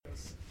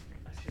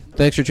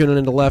Thanks for tuning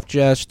in to Left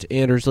Jest.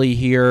 Anders Lee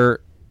here,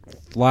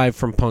 live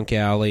from Punk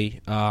Alley.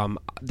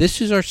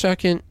 This is our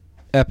second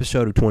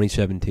episode of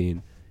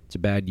 2017. It's a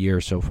bad year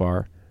so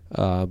far.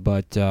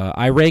 But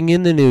I rang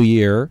in the new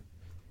year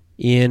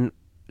in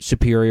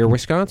Superior,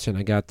 Wisconsin.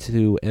 I got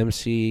to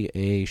MC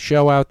a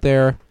show out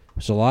there. It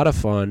was a lot of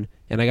fun.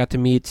 And I got to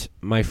meet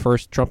my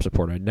first Trump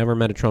supporter. I'd never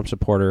met a Trump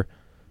supporter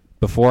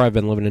before. I've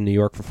been living in New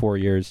York for 4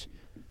 years.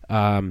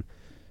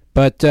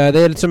 But they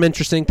had some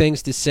interesting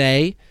things to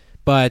say.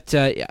 But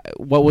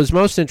what was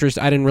most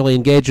interesting, I didn't really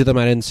engage with them.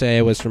 I didn't say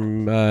I was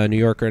from New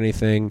York or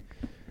anything.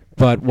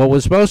 But what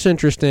was most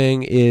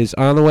interesting is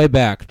on the way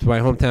back to my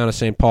hometown of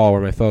St. Paul,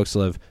 where my folks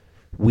live,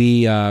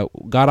 we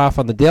got off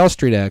on the Dale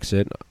Street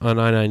exit on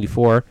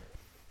I-94.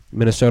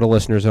 Minnesota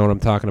listeners know what I'm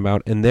talking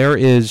about. And there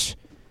is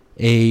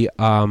a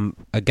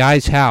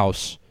guy's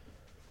house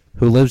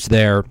who lives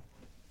there.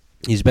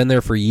 He's been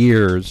there for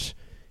years,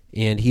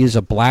 and he is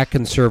a black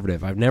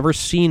conservative. I've never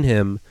seen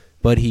him,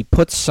 but he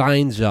puts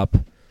signs up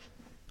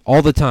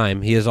all the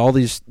time. He has all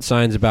these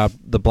signs about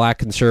the black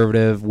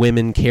conservative.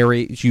 Women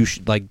carry.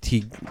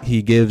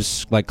 He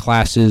gives like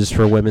classes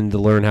for women to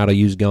learn how to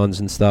use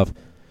guns and stuff.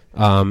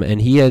 And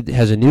he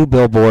has a new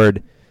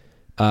billboard.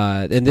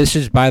 And this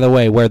is, by the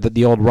way, where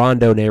the old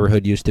Rondo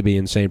neighborhood used to be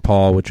in St.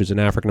 Paul, which was an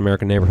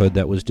African-American neighborhood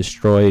that was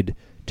destroyed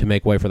to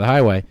make way for the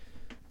highway.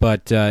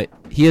 But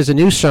he has a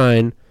new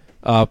sign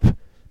up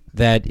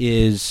that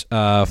is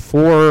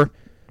for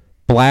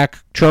black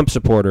Trump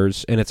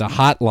supporters, and it's a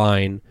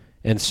hotline.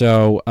 And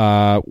so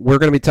we're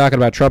going to be talking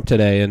about Trump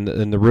today and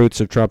the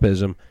roots of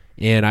Trumpism.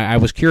 And I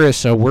was curious,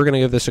 so we're going to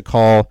give this a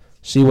call,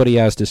 see what he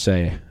has to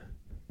say.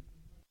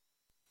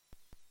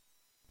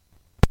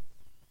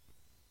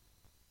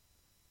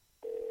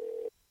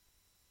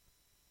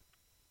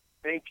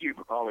 Thank you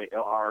for calling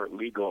LR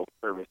Legal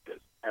Services.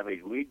 Have a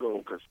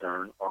legal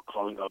concern or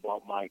calling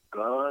about my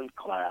gun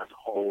class,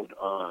 hold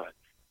on.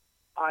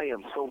 I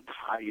am so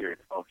tired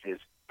of this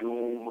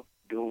doom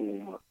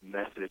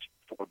message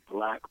for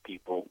black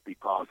people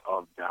because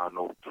of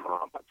Donald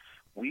Trump.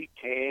 We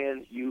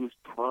can use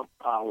Trump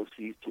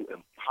policies to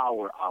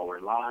empower our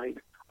lives,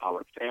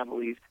 our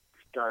families,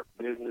 start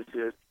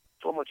businesses,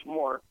 so much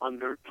more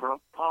under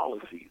Trump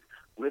policies.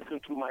 Listen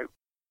to my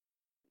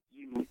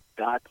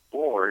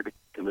u.org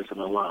to listen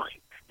online.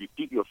 You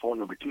keep your phone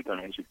number 2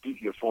 times. You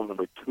keep your phone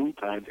number 2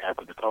 times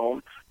after the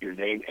tone, your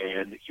name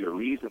and your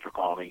reason for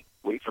calling.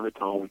 Wait for the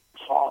tone.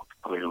 Talk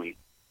clearly.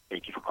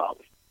 Thank you for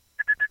calling.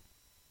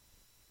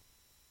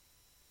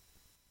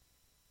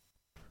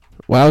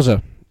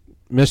 Wowza.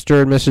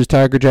 Mr. and Mrs.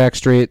 Tiger Jack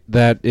Street,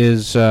 that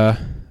is, there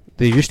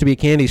used to be a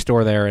candy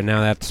store there, and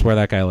now that's where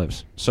that guy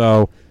lives.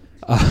 So,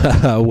 you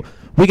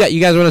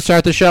guys want to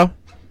start the show?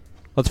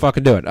 Let's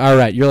fucking do it. All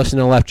right, you're listening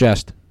to Left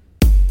Jest.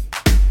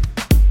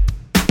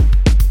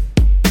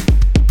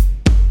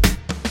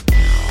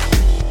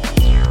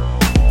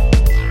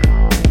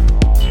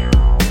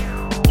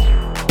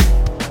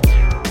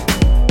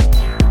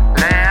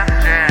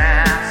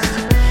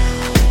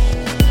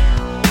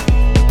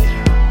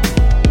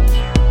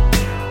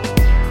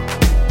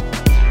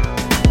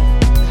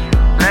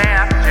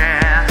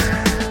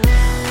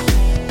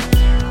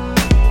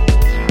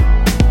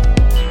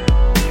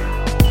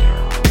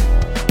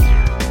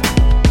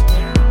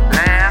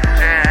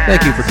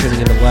 Thank you for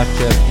tuning in to Left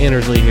Jest.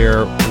 Anders Lee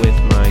here with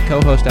my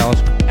co-host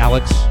Alex.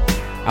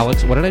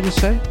 What did I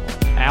just say?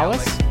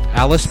 Alice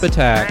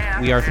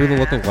Batak. We are through the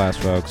looking glass,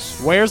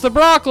 folks. Where's the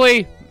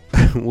broccoli?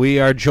 We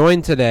are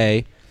joined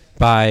today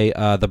by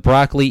the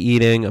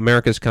broccoli-eating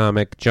America's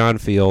Comic, John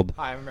Field.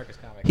 Hi, I'm America's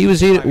Comic. He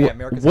was eating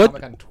America's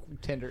Comic on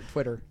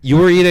Twitter. You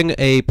were eating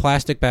a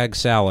plastic bag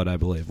salad, I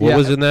believe. What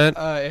was in that?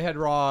 It had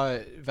raw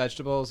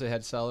vegetables, it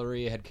had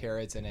celery, it had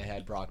carrots, and it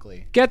had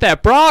broccoli. Get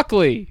that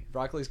broccoli!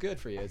 Broccoli's good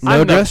for you. No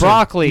I'm dressing. the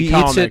broccoli He eats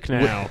comic it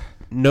now.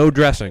 No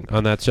dressing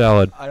on that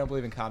salad. I don't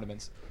believe in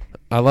condiments.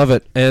 I love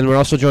it. And we're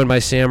also joined by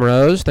Sam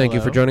Rose. Thank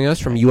you for joining us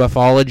from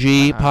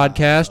UFOlogy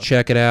podcast.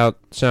 Check it out.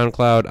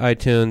 SoundCloud,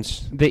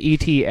 iTunes. The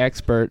ET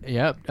expert.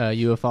 Yep,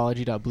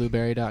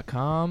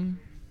 ufology.blueberry.com.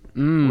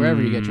 Wherever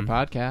you get your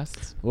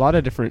podcasts. A lot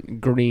of different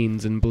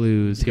greens and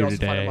blues You here can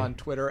also find today. them on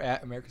Twitter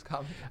at America's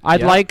Comic.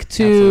 I'd like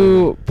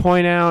to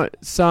point out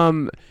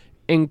some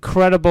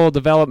incredible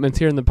developments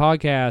here in the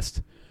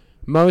podcast.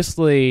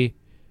 Mostly,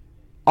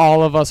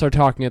 all of us are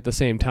talking at the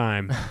same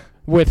time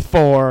with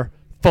 4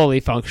 fully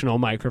functional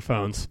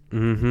microphones.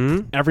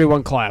 Mm-hmm.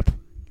 Everyone clap.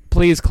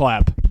 Please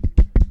clap.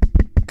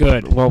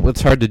 Good. Well,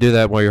 it's hard to do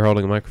that while you're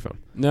holding a microphone.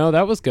 No,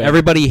 that was good.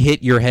 Everybody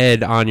hit your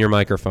head on your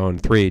microphone.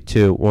 3,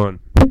 2, 1.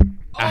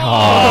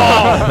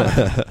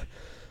 I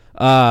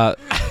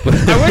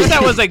wish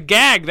that was a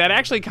gag. That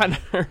actually kind of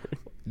hurt.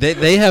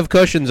 They have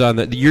cushions on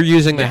that. You're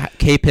using the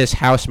K-Piss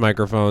house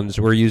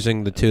microphones. We're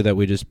using the 2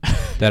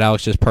 that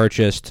Alex just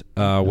purchased.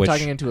 I'm which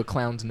talking into a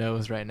clown's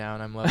nose right now,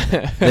 and I'm loving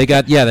it. they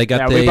got. Yeah, we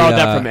borrowed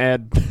that from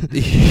Ed.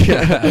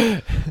 Yeah.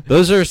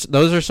 Those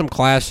are some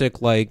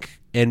classic like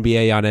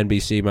NBA on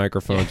NBC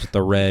microphones with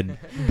the red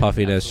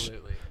puffiness.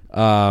 Absolutely.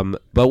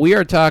 But we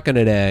are talking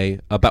today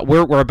about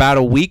we're about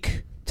a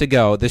week to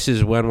go. This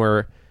is when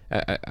we're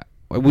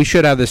we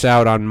should have this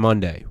out on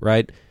Monday,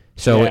 right?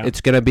 So Yeah.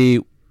 it's going to be,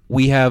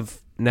 we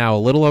have now a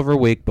little over a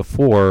week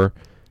before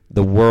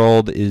the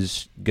world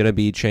is going to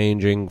be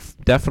changing,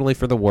 definitely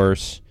for the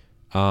worse.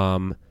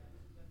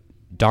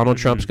 Donald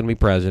Trump's going to be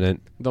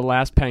president. The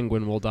last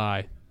penguin will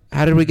die.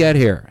 How did we get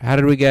here? How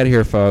did we get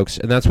here, folks?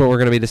 And that's what we're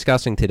going to be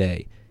discussing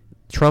today.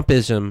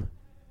 Trumpism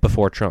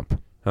before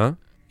Trump. Huh?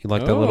 You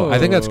like that little? I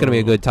think that's going to be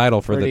a good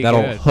title for Pretty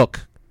that'll good.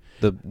 hook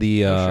the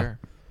Sure.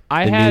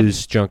 I the had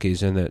news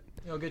junkies in it.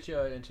 It'll get you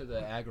into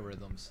the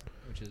algorithms,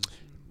 which is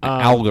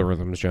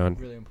Algorithms, John.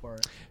 really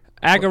important.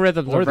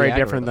 algorithms Or are the very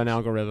different than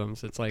algorithms.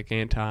 algorithms. It's like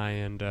anti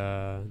and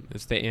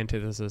it's the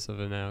antithesis of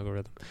an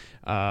algorithm.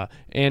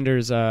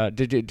 Anders,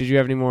 did you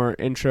have any more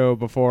intro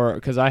before?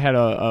 Because I had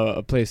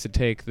a place to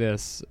take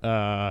this.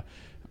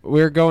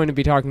 We're going to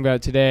be talking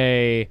about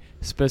today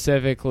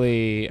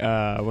specifically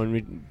when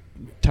we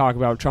talk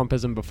about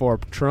Trumpism before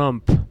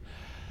Trump,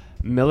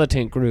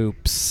 militant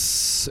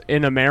groups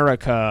in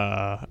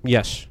America.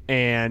 Yes.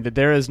 And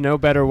there is no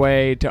better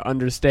way to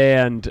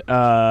understand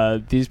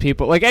these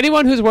people. Like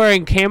anyone who's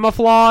wearing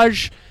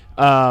camouflage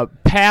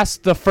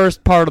past the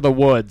first part of the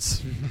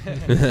woods.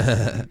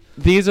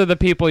 These are the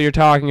people you're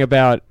talking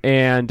about,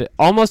 and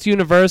almost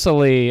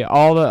universally,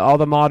 all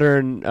the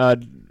modern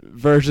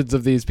versions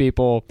of these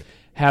people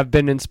have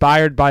been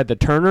inspired by the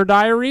Turner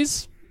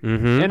Diaries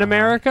in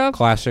America.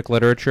 Classic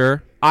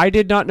literature. I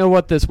did not know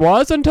what this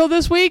was until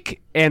this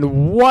week,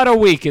 and what a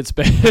week it's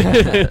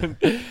been.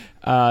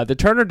 The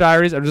Turner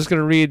Diaries, I'm just going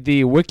to read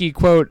the wiki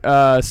quote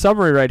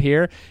summary right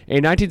here. A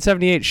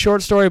 1978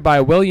 short story by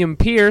William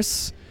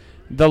Pierce,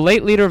 the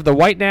late leader of the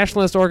white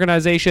nationalist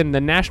organization,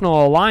 the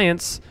National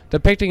Alliance,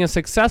 depicting a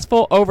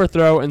successful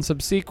overthrow and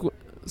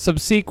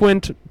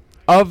subsequent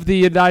of the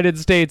United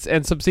States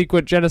and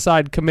subsequent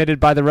genocide committed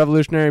by the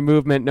revolutionary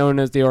movement known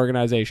as the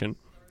organization.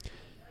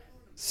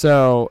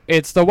 So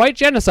it's the white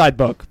genocide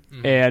book,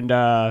 and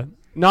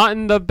not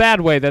in the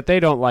bad way that they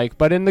don't like,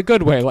 but in the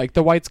good way, like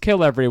the whites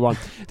kill everyone.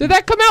 Did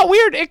that come out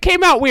weird? It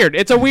came out weird.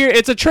 It's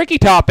a tricky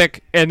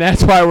topic, and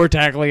that's why we're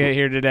tackling it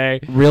here today.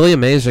 Really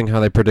amazing how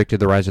they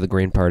predicted the rise of the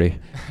Green Party.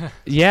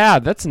 Yeah,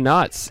 that's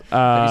nuts.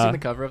 Have you seen the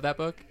cover of that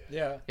book?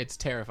 Yeah. It's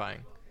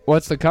terrifying.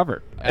 What's the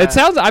cover? It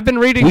sounds. I've been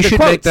reading. We the should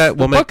quotes. make that.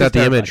 We'll The make book is that the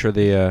terrifying. image for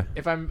the.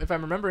 If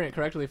I'm remembering it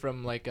correctly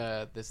from like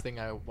this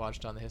thing I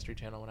watched on the History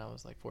Channel when I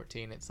was like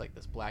 14, it's like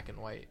this black and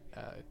white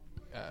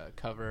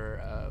cover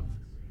of,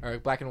 or a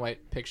black and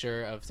white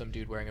picture of some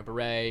dude wearing a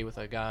beret with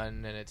a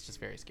gun, and it's just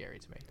very scary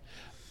to me.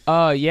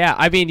 Yeah.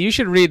 I mean, you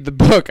should read the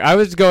book. I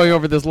was going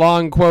over this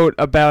long quote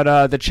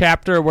about the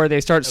chapter where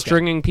they start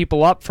stringing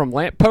people up from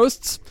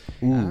lampposts.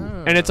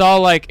 And it's all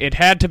like, it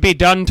had to be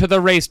done to the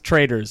race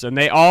traders, and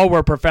they all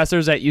were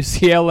professors at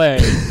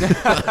UCLA.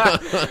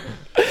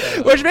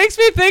 Which makes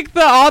me think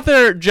the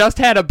author just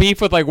had a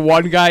beef with like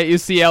one guy at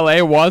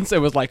UCLA once.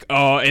 It was like,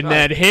 and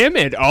then him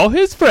and all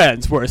his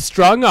friends were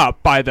strung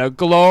up by the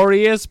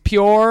glorious,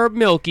 pure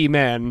Milky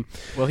Men.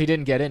 Well, he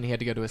didn't get in. He had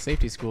to go to a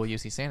safety school,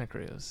 UC Santa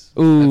Cruz.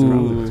 Ooh. That's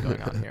probably what's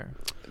going on here.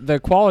 The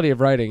quality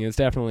of writing is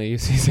definitely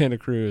UC Santa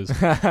Cruz.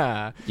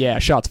 Yeah,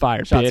 shots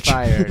fired, Shots bitch.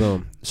 fired.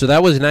 Boom. So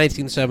that was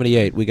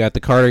 1978. We got the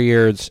Carter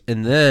years,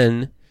 and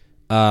then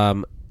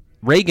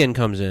Reagan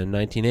comes in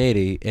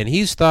 1980, and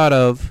he's thought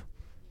of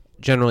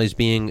generally as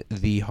being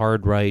the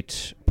hard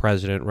right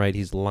president. Right?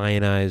 He's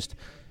lionized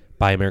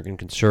by American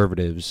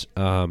conservatives.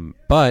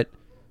 But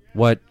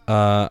what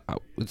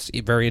it's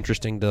very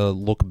interesting to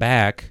look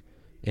back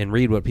and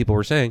read what people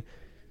were saying.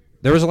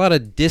 There was a lot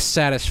of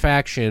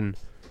dissatisfaction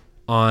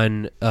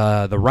on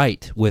the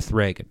right with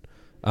Reagan.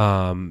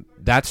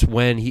 That's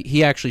when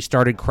he actually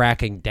started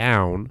cracking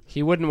down.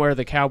 He wouldn't wear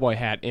the cowboy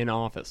hat in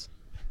office.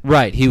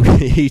 Right.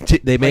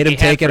 They made him he had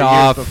take it for years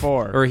off,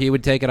 before. or he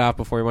would take it off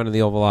before he went to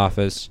the Oval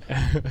Office.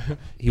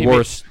 He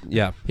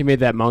made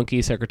that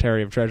monkey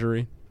Secretary of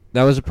Treasury.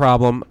 That was a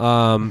problem.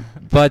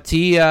 But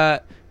he,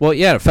 the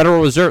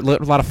Federal Reserve, a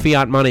lot of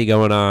fiat money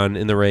going on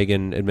in the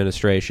Reagan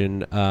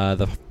administration.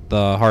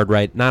 The hard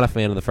right, not a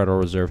fan of the Federal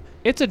Reserve.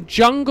 It's a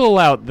jungle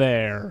out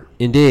there.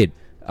 Indeed.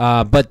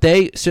 But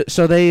they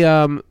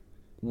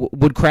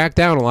would crack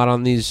down a lot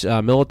on these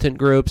militant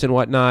groups and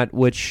whatnot,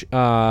 which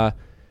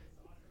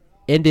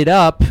ended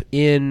up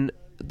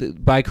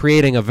by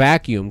creating a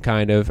vacuum,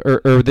 kind of,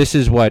 or this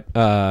is what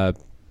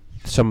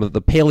some of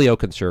the paleo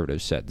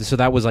conservatives said. So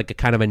that was like a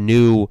kind of a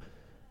new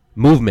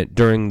movement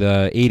during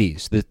the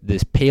 80s,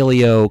 this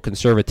paleo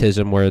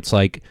conservatism, where it's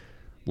like,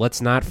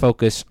 let's not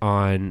focus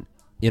on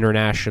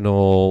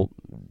international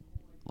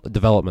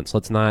developments.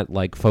 Let's not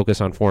like focus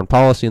on foreign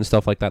policy and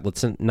stuff like that.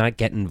 Let's not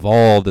get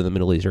involved in the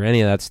Middle East or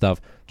any of that stuff.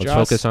 Let's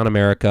focus on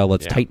America.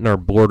 Let's tighten our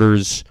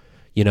borders.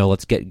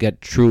 Let's get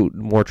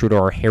more true to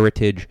our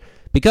heritage.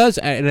 Because,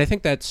 and I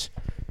think that's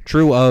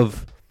true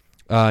of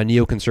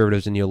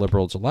neoconservatives and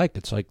neoliberals alike.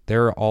 It's like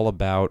they're all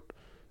about,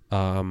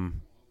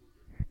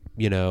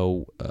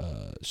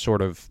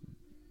 sort of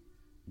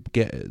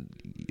get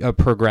a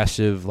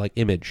progressive like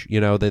image. They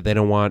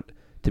don't want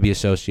to be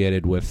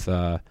associated with,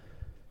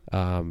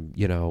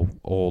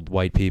 old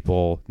white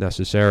people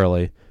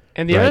necessarily.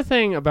 And the Right. other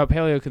thing about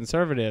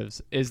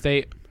paleoconservatives is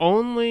they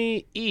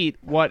only eat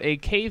what a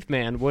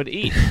caveman would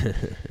eat,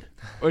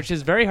 which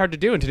is very hard to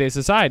do in today's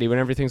society when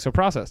everything's so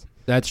processed.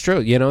 That's true.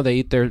 You know, they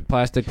eat their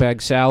plastic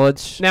bag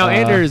salads. Now,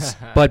 Anders,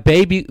 But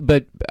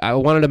I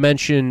wanted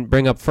to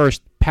bring up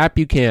first Pat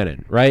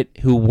Buchanan, right?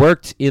 Who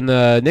worked in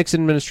the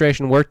Nixon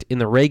administration, worked in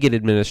the Reagan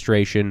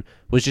administration,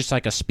 was just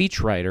like a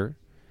speechwriter.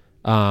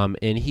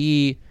 And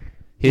he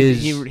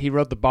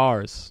wrote the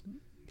bars.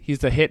 He's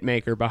the hit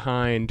maker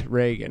behind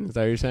Reagan. Is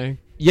that what you're saying?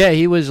 Yeah,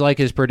 he was like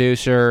his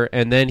producer,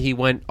 and then he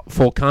went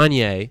full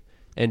Kanye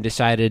and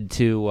decided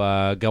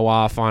to go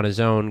off on his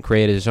own,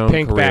 create his own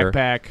Pink career.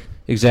 backpack,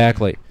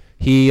 Exactly.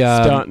 He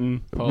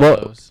stunting.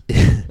 Polos.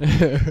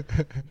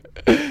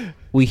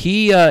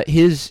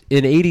 His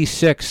in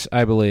 '86,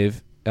 I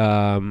believe.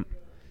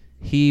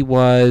 He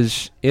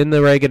was in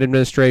the Reagan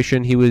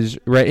administration. He was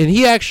right, and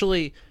he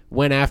actually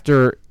went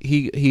after.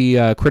 He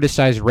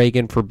criticized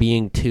Reagan for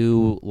being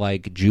too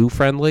like Jew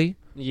friendly.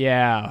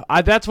 Yeah,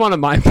 that's one of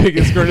my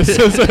biggest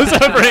criticisms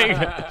of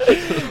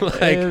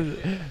Reagan.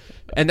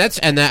 And that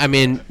I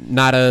mean,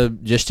 not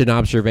just an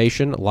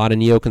observation. A lot of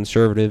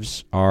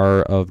neoconservatives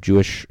are of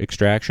Jewish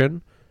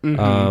extraction,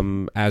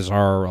 as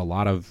are a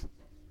lot of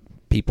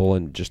people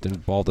just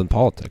involved in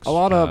politics. A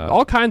lot of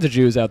all kinds of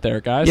Jews out there,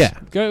 guys. Yeah.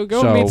 go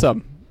So- meet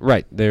some.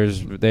 Right.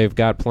 They've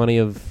got plenty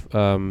of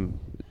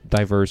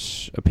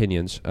diverse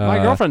opinions. My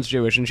girlfriend's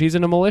Jewish, and she's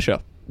in a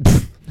militia.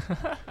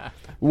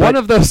 One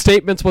of those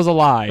statements was a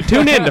lie.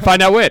 Tune in to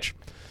find out which.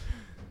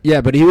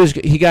 Yeah, but he was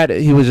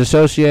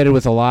associated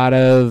with a lot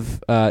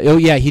of.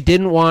 He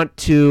didn't want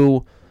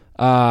to.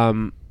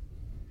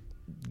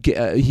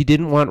 He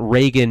didn't want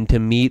Reagan to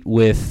meet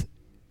with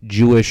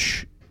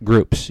Jewish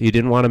groups. He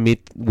didn't want to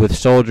meet with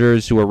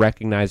soldiers who were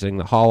recognizing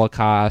the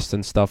Holocaust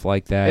and stuff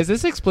like that. Is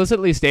this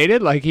explicitly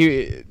stated? Like,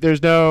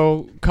 there's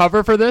no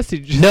cover for this?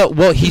 No,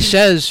 well, he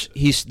says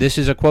this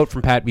is a quote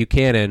from Pat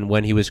Buchanan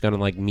when he was going to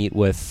like meet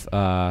with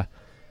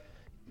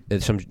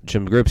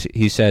some groups.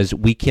 He says,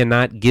 "We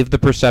cannot give the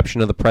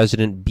perception of the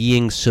president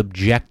being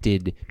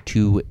subjected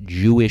to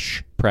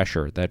Jewish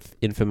pressure, that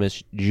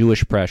infamous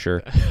Jewish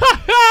pressure."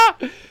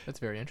 That's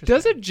very interesting.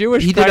 Does it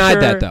Jewish He pressure...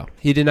 denied that, though.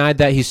 He denied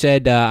that. He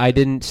said, "I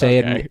didn't say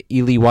it." And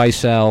Elie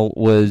Wiesel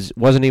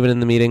wasn't even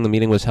in the meeting. The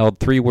meeting was held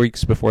 3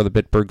 weeks before the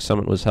Bitburg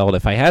Summit was held.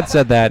 If I had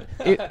said that,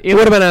 it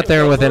would have been out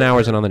there within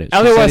hours and on the news.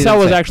 Elie He said he Wiesel didn't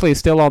was say it. actually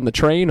still on the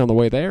train on the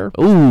way there.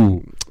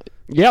 Ooh.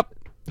 Yep.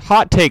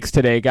 Hot takes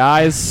today,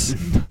 guys.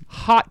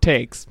 Hot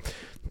takes.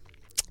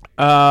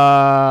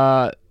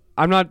 I'm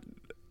not...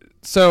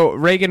 So,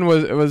 Reagan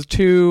was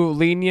too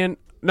lenient...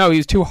 No,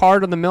 he's too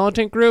hard on the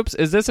militant groups.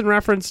 Is this in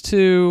reference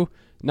to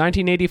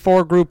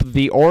 1984 group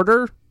The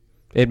Order?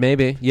 It may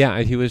be. Yeah,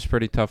 he was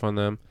pretty tough on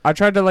them. I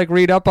tried to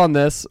read up on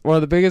this. One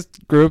of the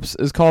biggest groups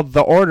is called The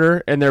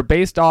Order, and they're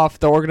based off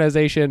the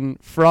organization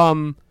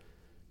from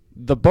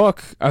the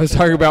book I was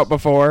talking about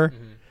before.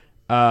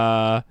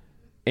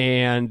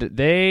 And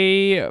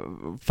they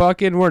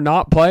fucking were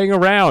not playing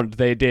around.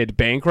 They did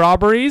bank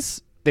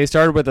robberies. They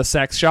started with a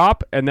sex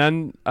shop, and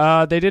then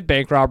they did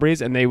bank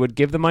robberies, and they would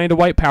give the money to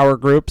white power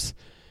groups.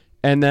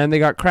 And then they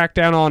got cracked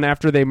down on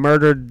after they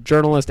murdered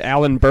journalist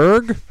Alan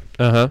Berg.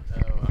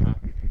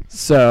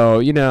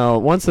 So,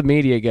 once the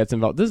media gets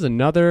involved, this is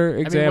another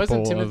example.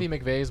 Wasn't Timothy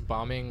McVeigh's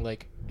bombing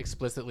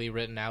explicitly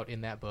written out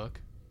in that book?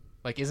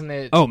 Isn't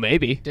it? Oh,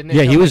 maybe. Didn't it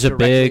Yeah, he come, was a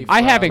directly big- I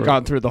from- haven't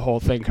gone through the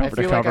whole thing cover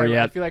to cover I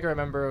yet. feel like I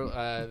remember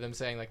them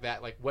saying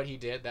that, what he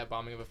did, that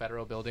bombing of a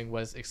federal building,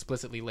 was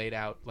explicitly laid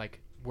out,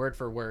 word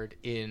for word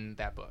in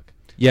that book.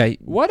 Yeah.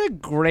 What a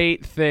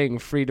great thing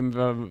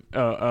freedom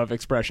of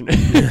expression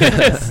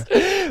is,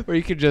 where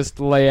you could just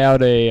lay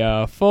out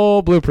a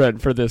full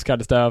blueprint for this kind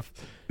of stuff.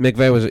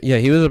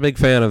 McVeigh he was a big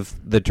fan of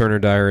the Turner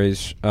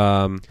Diaries.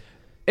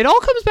 It all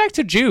comes back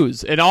to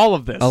Jews in all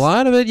of this. A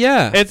lot of it,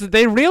 yeah.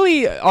 They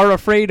really are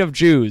afraid of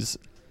Jews.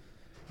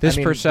 This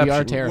We perception. are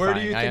Where do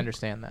terrifying. you I think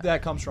understand that.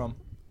 that comes from?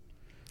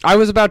 I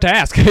was about to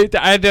ask.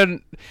 I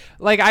didn't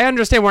I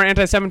understand where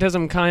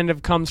anti-Semitism kind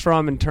of comes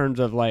from in terms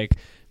of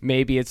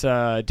maybe it's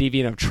a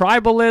deviant of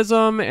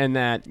tribalism, and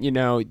that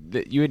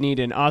that you would need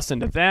an us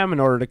and a them in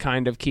order to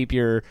kind of keep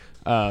your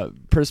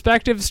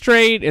perspective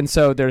straight, and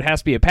so there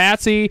has to be a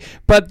patsy.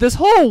 But this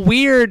whole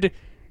weird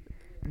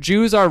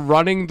Jews are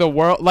running the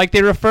world,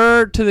 they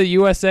refer to the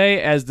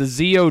USA as the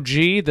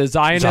ZOG, the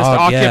Zionist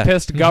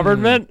Occupist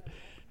Government.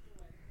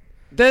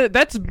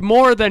 That's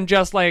more than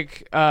just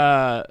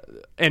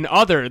an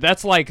other.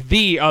 That's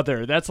the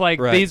other. That's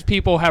Right. these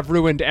people have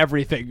ruined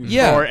everything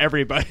for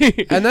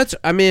everybody. And that's,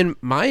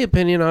 my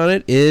opinion on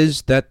it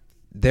is that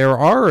there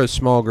are a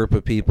small group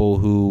of people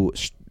who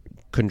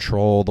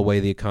control the way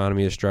the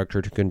economy is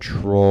structured, to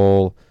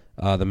control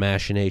the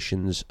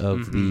machinations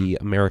of the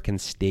American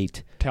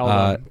state.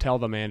 Tell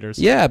them, Anders.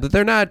 Yeah, but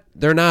they're not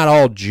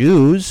all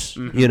Jews,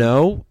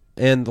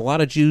 and a lot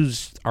of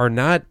Jews are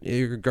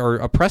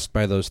oppressed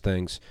by those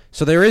things.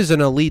 So there is an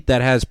elite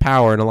that has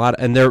power,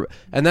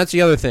 and that's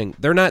the other thing.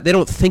 They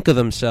don't think of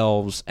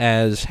themselves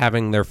as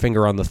having their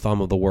finger on the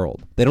thumb of the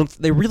world.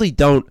 They really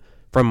don't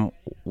from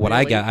what I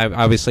Really? got,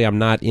 obviously I'm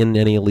not in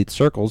any elite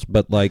circles,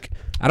 but like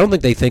I don't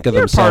think they think of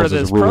You're part themselves of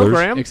as this rulers.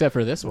 program. Except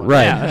for this one.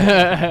 Right.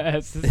 Yeah.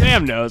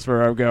 Sam knows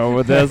where I'm going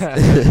with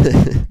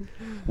this.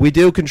 We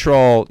do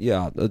control,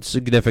 a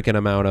significant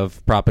amount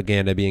of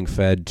propaganda being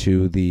fed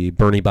to the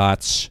Bernie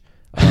bots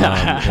in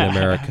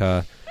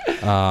America.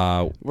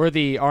 We're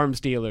the arms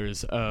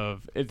dealers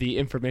of the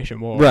information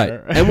war. Right.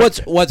 And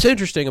what's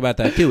interesting about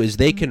that too is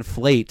they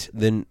conflate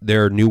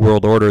their new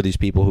world order. These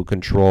people who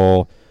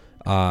control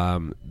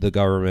the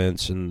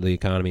governments and the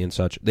economy and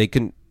such. They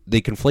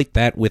conflate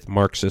that with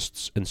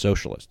Marxists and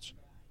socialists,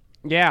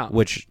 Yeah.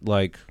 which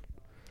like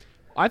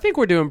I think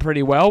we're doing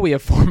pretty well. We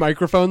have 4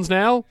 microphones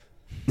now.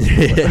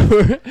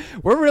 We're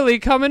really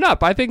coming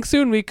up. I think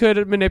soon we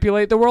could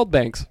manipulate the world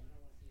banks.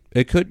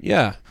 it could,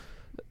 yeah.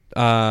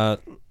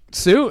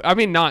 Soon, I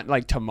mean, not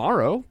like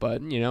tomorrow,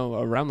 but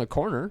around the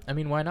corner. I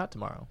mean, why not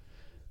tomorrow?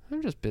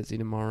 I'm just busy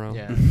tomorrow.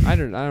 Yeah. I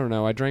don't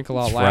know. I drank a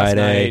lot It's last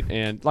Friday. night,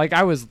 and like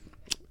I was,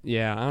 I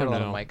Got a don't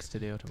lot know. of mics to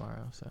do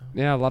tomorrow, so.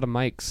 Yeah, a lot of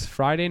mics.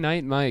 Friday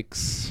night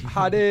mics.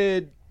 How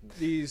did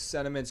these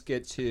sentiments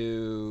get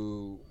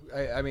to?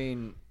 I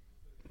mean,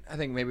 I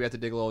think maybe we have to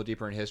dig a little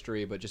deeper in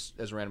history, but just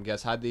as a random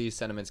guess, how did these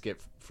sentiments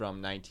get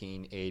from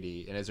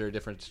 1980? And is there a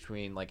difference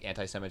between like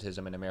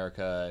anti-Semitism in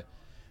America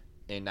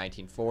in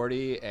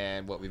 1940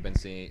 and what we would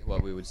see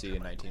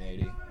in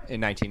 1980?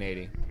 In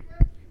 1980,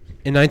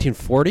 In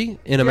 1940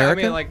 in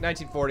America, I mean, like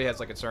 1940 has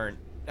like a certain.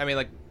 I mean,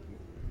 like,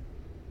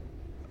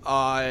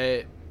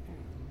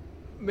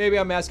 maybe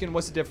I'm asking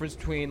what's the difference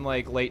between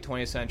like late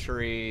 20th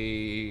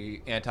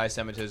century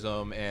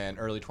anti-Semitism and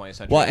early 20th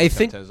century well,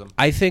 anti-Semitism?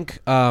 I think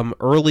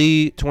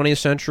early 20th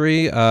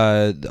century,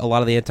 a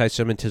lot of the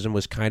anti-Semitism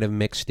was kind of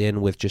mixed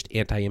in with just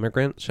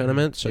anti-immigrant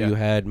sentiment. So Yeah. you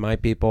had my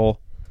people,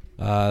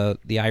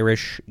 the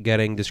Irish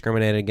getting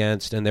discriminated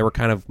against, and they were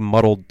kind of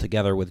muddled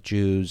together with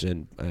Jews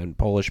and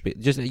Polish,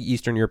 just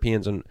Eastern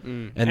Europeans, and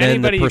then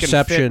Anybody the you can fit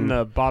in perception.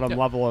 the bottom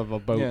level of a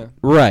boat. Yeah.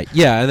 Right,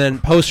 yeah, and then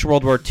post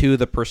World War II,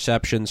 the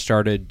perception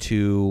started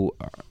to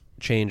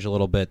change a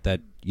little bit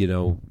that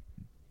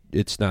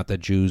it's not that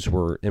Jews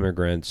were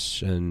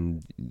immigrants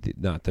and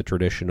not the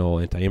traditional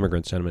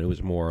anti-immigrant sentiment. It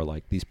was more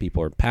like these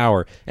people are in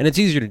power, and it's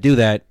easier to do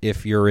that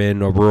if you're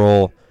in a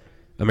rural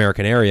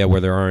American area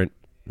where there aren't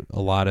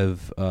a lot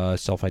of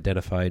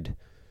self-identified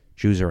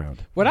Jews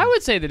around. What I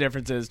would say the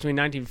difference is between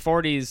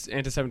 1940s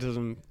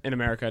anti-Semitism in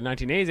America and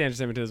 1980s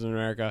anti-Semitism in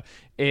America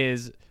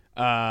is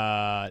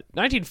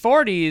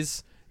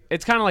 1940s,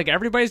 it's kind of like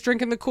everybody's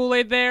drinking the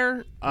Kool-Aid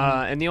there,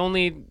 and the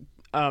only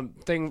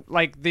thing,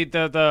 like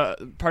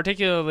the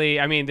particularly,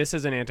 I mean, this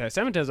isn't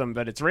anti-Semitism,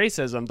 but it's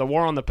racism. The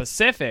war on the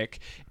Pacific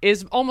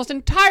is almost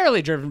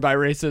entirely driven by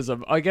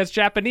racism against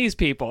Japanese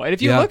people. And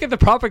if you Yeah. look at the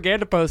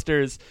propaganda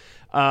posters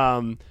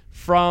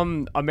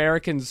from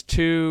Americans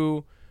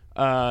to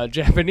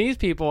Japanese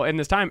people in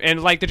this time,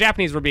 and like the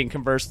Japanese were being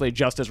conversely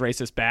just as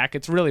racist back.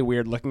 It's really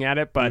weird looking at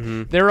it, but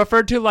they're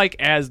referred to like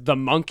as the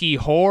monkey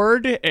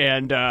horde,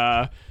 and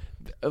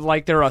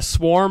like they're a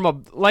swarm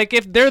of, like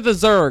if they're the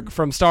Zerg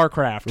from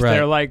StarCraft, Right.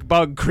 they're like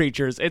bug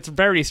creatures. It's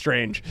very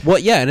strange. Well,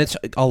 yeah, and it's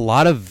a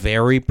lot of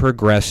very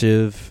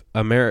progressive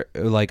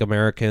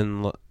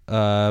American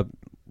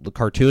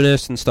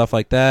cartoonists and stuff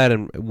like that,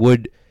 and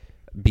would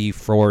be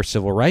for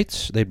civil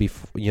rights. They'd be,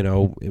 in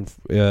Walt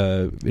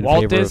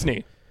favor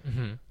Disney.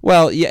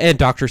 Well, yeah, and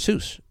Dr.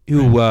 Seuss,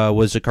 who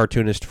was a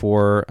cartoonist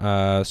for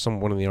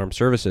one of the armed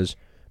services,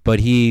 but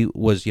he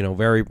was,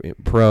 very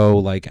pro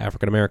like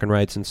African American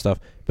rights and stuff.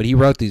 But he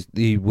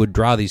would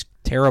draw these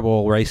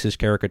terrible racist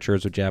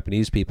caricatures of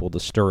Japanese people to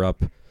stir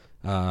up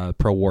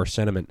pro-war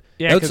sentiment.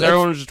 Yeah, because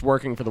everyone was just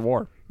working for the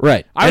war.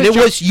 Right, I and was it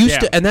was just- used yeah.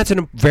 to, and that's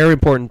a very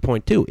important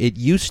point too. It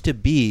used to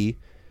be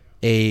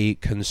a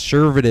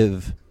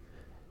conservative,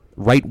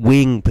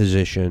 right-wing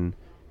position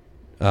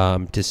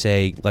to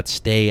say, let's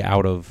stay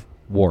out of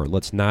war.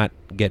 Let's not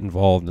get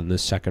involved in the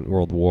Second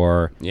World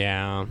War.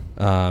 Yeah.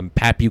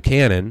 Pat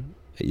Buchanan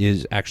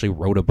actually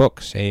wrote a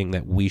book saying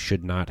that we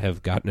should not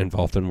have gotten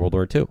involved in World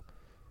War II,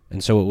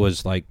 and so it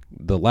was like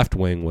the left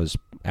wing was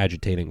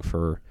agitating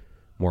for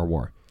more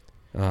war.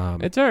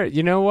 It's all right.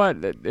 You know what?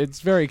 It's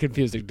very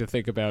confusing to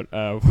think about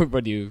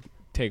when you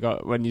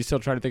still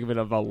try to think of it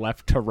of a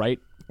left to right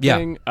Yeah,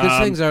 thing. because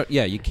things are.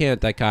 Yeah, you can't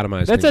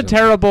dichotomize. That's a things.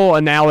 terrible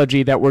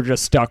analogy that we're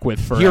just stuck with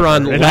forever. Here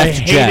on and I Left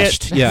hate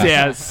Jest, it.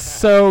 yeah.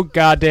 so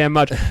goddamn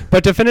much.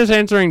 But to finish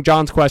answering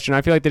John's question,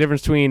 I feel like the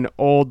difference between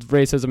old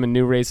racism and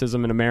new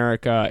racism in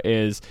America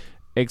is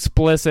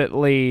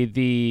explicitly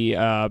the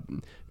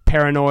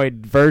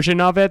paranoid version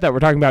of it that we're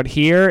talking about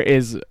here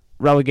is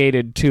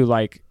relegated to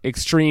like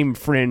extreme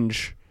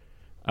fringe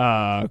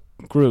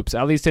groups,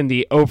 at least in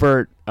the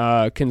overt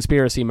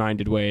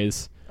conspiracy-minded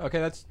ways. Okay,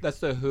 that's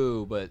the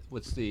who, but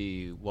what's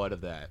the what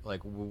of that?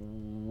 Like,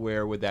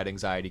 where would that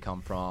anxiety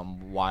come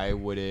from? Why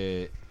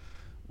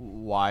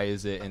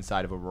is it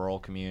inside of a rural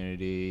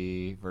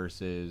community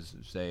versus,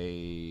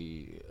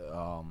 say,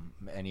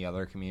 any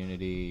other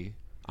community?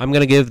 I'm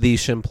going to give the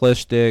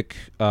simplistic,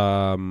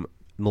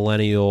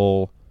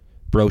 millennial,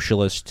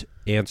 brocialist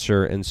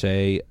answer and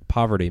say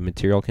poverty,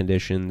 material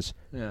conditions,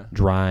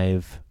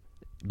 drive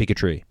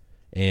bigotry.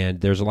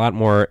 And there's a lot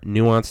more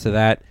nuance to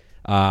that.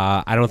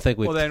 I don't think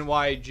we. Well, then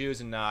why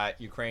Jews and not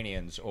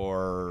Ukrainians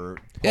or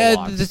Yeah,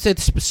 Polacks?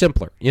 it's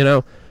simpler, you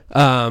know.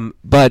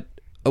 But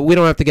we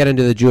don't have to get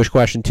into the Jewish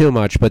question too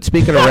much. But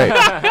speaking of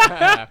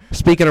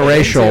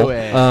racial,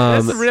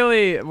 That's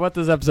really what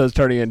this episode's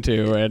turning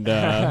into. And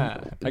I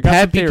got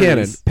Pat some Buchanan,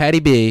 theories.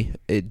 Patty B,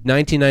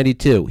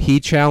 1992. He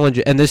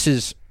challenged, and this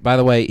is, by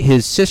the way,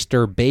 his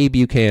sister Bay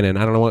Buchanan.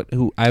 I don't know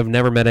who. I've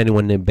never met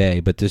anyone named Bay,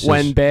 but this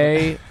When is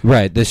Bay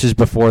right. This is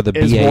before the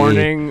is BAE.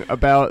 warning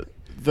about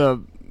the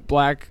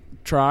black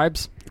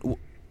tribes.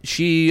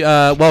 She she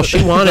wanted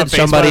The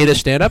somebody Facebook. to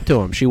stand up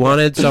to him. She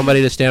wanted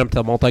somebody to stand up to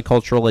the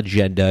multicultural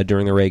agenda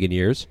during the Reagan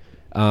years.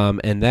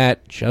 And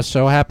that just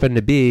so happened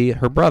to be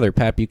her brother,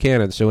 Pat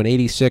Buchanan. So in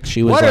 '86,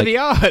 she was What are like, the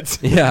odds?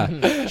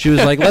 yeah, she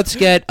was like, let's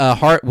get a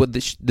heart.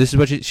 This is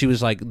what she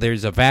was like.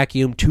 There's a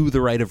vacuum to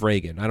the right of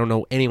Reagan. I don't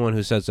know anyone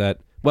who says that.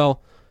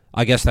 Well,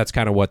 I guess that's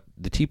kind of what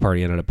the Tea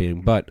Party ended up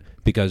being. But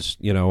because,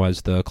 you know,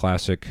 as the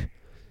classic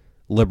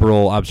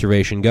liberal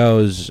observation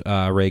goes,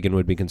 Reagan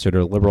would be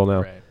considered a liberal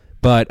now. Right.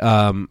 But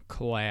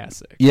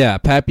Classic. yeah,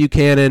 Pat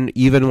Buchanan,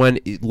 even when,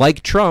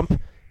 like Trump,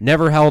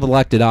 never held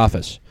elected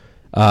office.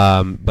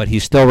 But he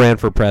still ran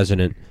for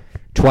president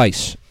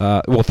twice.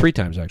 Well, 3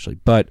 times, actually.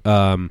 But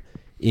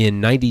in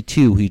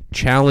 '92, he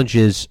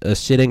challenges a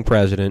sitting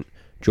president,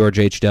 George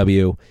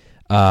H.W.,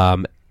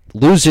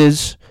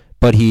 loses,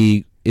 but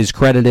he is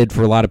credited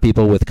for a lot of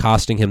people with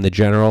costing him the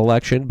general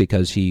election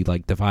because he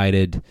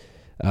divided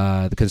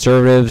the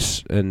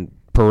conservatives, and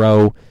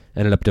Perot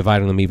ended up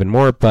dividing them even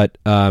more. But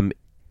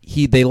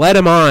they let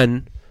him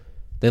on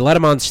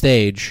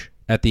stage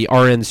at the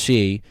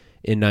RNC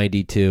in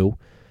 '92.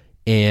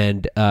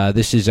 And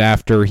this is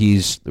after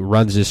he's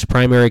runs this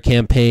primary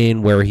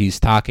campaign where he's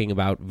talking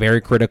about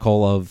very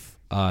critical of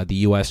the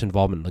U.S.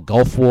 involvement in the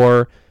Gulf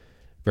War,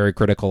 very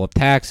critical of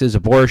taxes,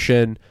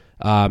 abortion.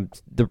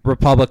 The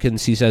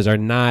Republicans, he says, are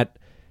not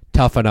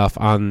tough enough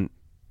on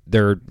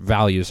their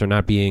values. They're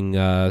not being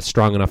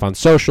strong enough on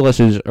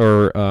socialists, and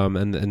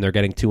they're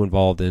getting too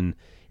involved in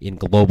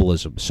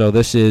globalism. So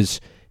this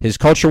is his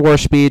culture war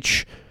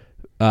speech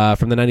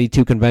from the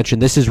 '92 convention.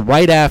 This is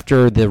right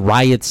after the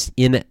riots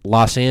in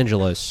Los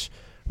Angeles,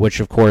 which,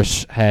 of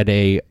course, had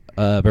a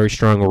very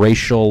strong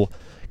racial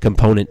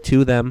component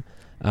to them.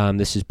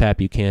 This is Pat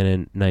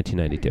Buchanan,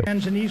 1992. In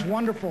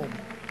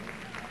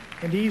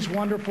these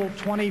wonderful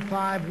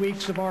 25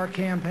 weeks of our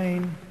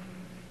campaign,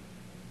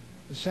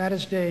 the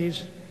saddest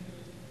days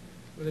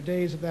were the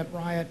days of that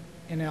riot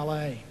in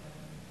L.A.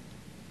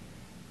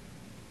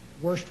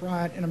 Worst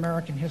riot in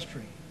American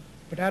history.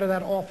 But out of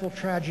that awful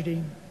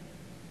tragedy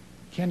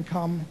can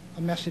come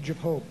a message of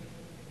hope.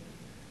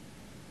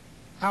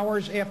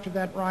 Hours after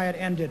that riot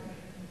ended,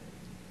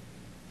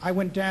 I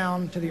went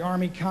down to the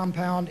Army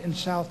compound in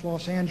South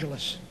Los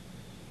Angeles,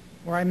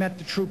 where I met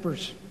the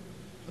troopers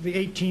of the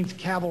 18th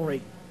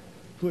Cavalry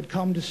who had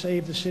come to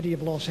save the city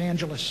of Los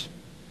Angeles.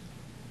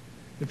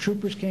 The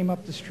troopers came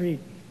up the street,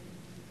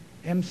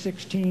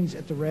 M16s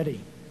at the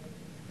ready,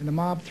 and the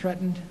mob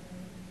threatened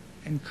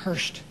and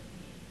cursed.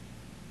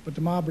 But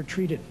the mob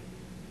retreated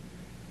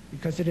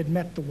because it had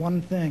met the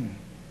one thing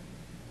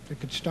that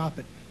could stop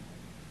it.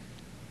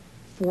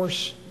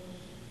 Force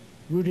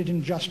rooted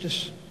in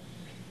justice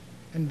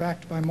and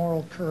backed by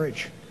moral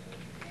courage.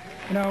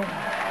 You know,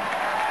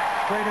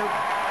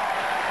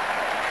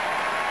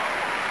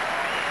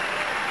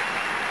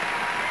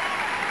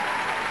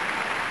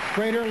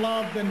 greater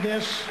love than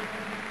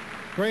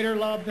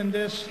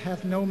this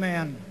hath no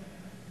man,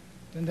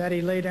 than that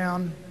he lay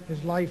down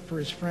his life for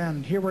his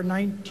friend. Here were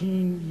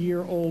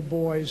 19-year-old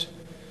boys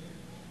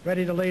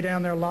ready to lay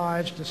down their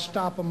lives to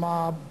stop a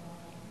mob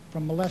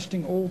from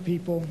molesting old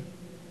people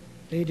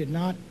they did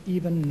not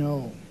even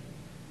know.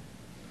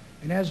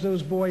 And as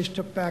those boys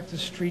took back the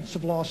streets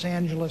of Los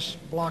Angeles,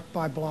 block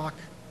by block,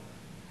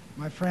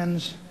 my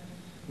friends,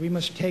 we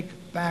must take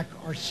back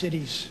our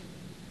cities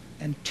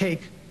and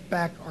take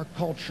back our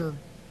culture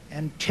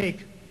and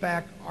take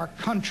back our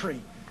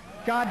country.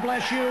 God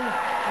bless you,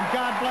 and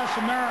God bless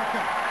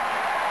America.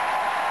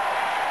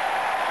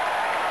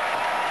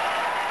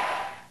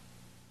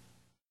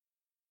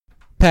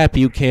 Pat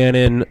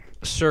Buchanan,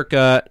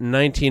 circa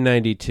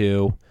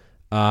 1992.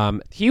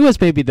 He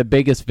was maybe the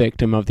biggest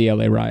victim of the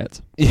LA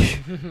riots.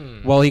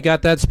 Well, he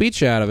got that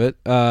speech out of it.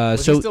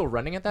 Was he still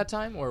running at that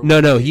time? Or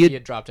No, he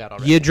had dropped out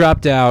already? He had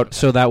dropped out,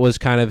 so that was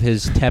kind of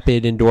his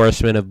tepid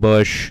endorsement of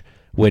Bush,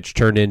 which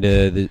turned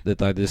into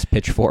this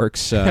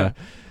pitchforks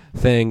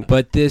thing.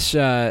 But this,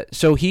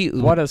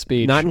 What a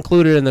speech. Not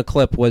included in the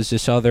clip was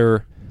this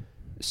other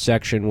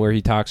section where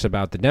he talks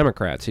about the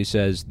Democrats. He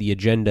says the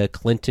agenda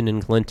Clinton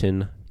and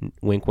Clinton,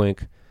 wink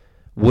wink,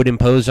 would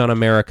impose on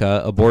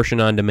America: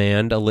 abortion on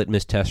demand, a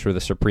litmus test for the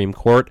Supreme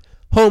Court,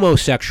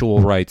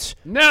 homosexual rights,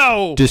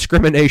 No!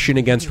 discrimination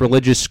against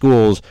religious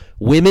schools,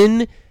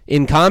 women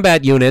in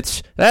combat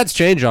units, that's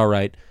change all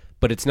right,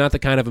 but it's not the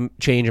kind of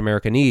change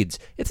America needs.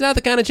 It's not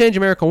the kind of change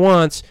America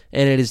wants,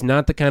 and it is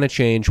not the kind of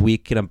change we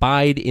can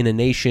abide in a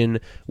nation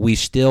we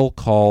still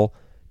call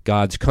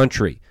God's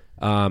country.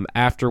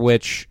 After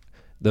which,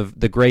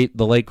 the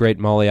late great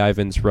Molly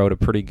Ivins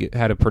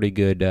had a pretty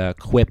good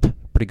quip,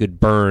 pretty good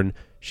burn.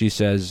 She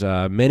says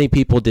many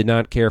people did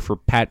not care for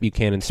Pat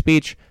Buchanan's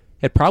speech.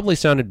 It probably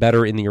sounded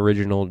better in the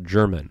original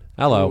German.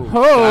 Hello.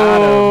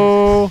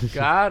 Oh,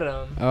 Got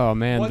him. oh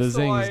man, What's the the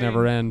zings line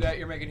never end. that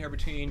you're making here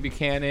between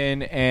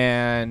Buchanan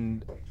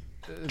and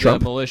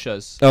Trump? the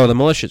militias? Oh, the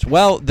militias.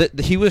 Well,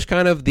 he was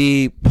kind of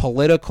the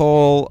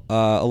political,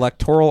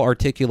 electoral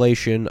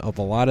articulation of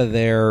a lot of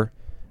their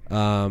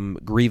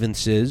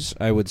grievances,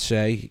 I would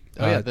say.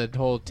 Oh yeah, the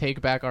whole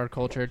take back our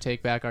culture,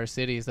 take back our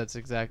cities. That's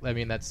exactly. I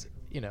mean, that's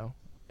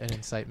an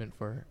incitement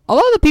for. A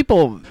lot of the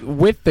people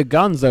with the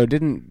guns, though,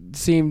 didn't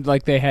seem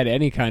like they had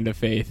any kind of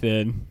faith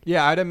in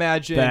Yeah, I'd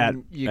imagine that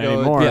you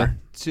anymore. go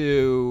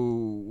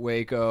to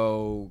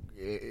Waco,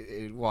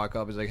 walk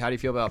up, is like, how do you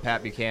feel about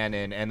Pat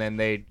Buchanan? And then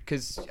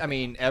because I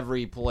mean,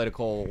 every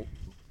political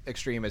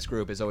extremist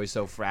group is always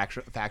so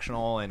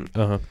factional and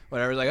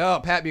whatever. It's like, oh,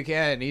 Pat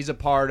Buchanan, he's a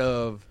part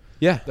of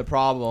the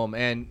problem.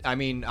 And I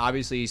mean,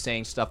 obviously, he's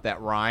saying stuff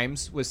that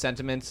rhymes with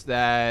sentiments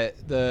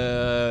that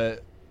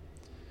the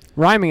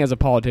Rhyming as a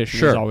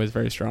politician Sure. is always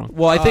very strong.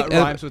 Well, I think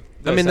rhymes with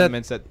the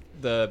sentiments that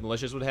the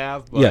militias would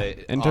have. But,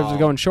 Yeah. In terms of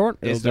going short,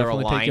 it'll is there a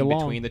definitely take you line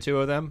long. between the two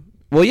of them?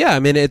 Well, yeah.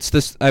 I mean, it's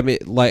this. I mean,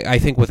 like I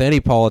think with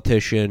any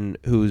politician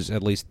who's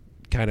at least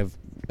kind of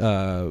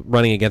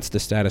running against the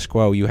status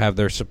quo, you have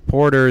their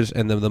supporters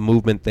and the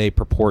movement they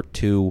purport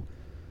to.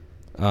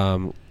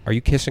 Are you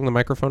kissing the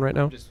microphone right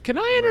now? Can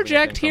I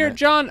interject here, from it.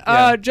 John?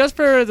 Yeah. Just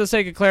for the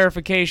sake of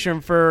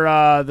clarification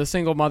for the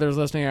single mothers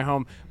listening at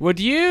home, would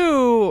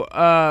you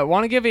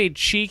want to give a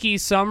cheeky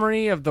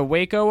summary of the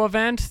Waco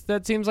event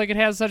that seems like it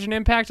has such an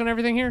impact on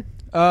everything here?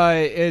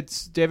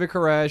 It's David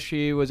Koresh.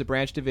 He was a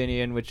Branch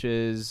Davidian, which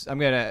is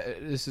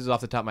this is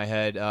off the top of my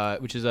head,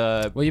 which is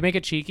a Will you make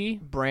it cheeky?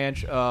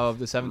 branch of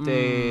the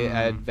Seventh-day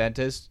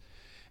Adventist.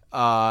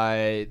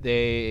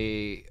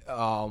 They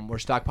were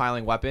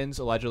stockpiling weapons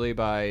allegedly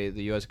by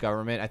the U.S.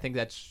 government. I think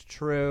that's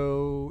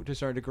true to a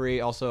certain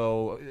degree.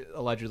 Also,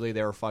 allegedly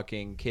they were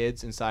fucking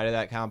kids inside of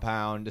that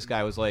compound. This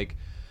guy was like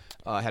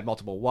had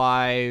multiple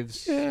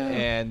wives,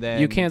 and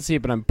then You can't see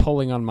it, but I'm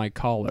pulling on my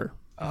collar.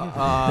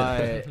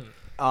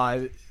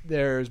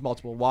 there's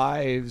multiple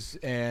wives,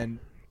 and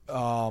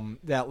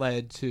that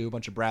led to a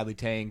bunch of Bradley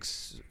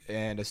tanks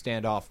and a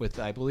standoff with,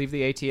 I believe,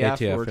 the ATF,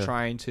 who were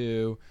trying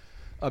to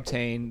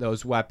obtain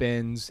those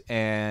weapons,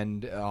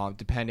 and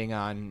depending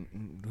on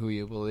who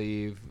you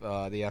believe,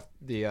 the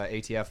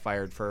ATF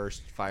fired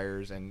first,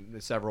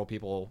 and several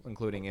people,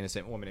 including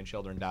innocent women and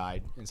children,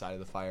 died inside of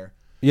the fire.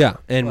 Yeah,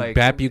 and Like,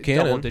 Pat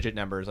Buchanan, double-digit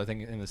numbers, I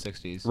think, in the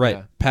 60s. right?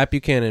 Yeah. Pat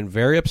Buchanan,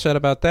 very upset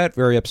about that.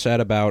 Very upset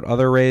about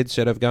other raids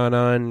that have gone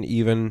on,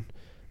 even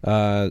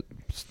after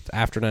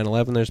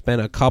 9/11. There's been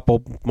a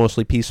couple,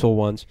 mostly peaceful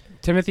ones.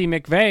 Timothy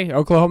McVeigh,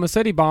 Oklahoma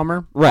City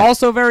bomber, Right.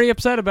 also very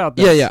upset about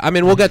this. Yeah. I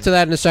mean, we'll get to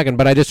that in a second.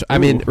 But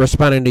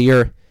responding to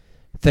your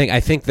thing,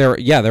 I think there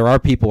are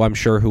people I'm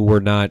sure who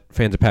were not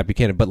fans of Pat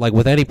Buchanan. But like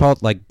with any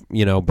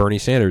Bernie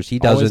Sanders, he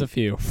Always doesn't a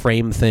few.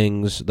 frame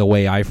things the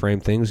way I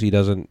frame things. He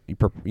doesn't,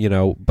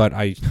 But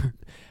I,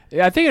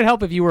 Yeah, I think it'd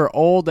help if you were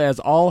old as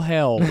all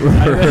hell.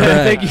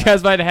 I think you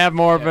guys might have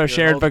more of a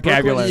shared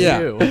vocabulary.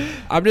 Yeah.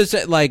 I'm just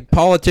saying, like,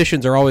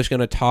 politicians are always going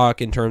to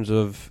talk in terms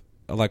of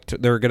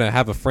they're going to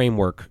have a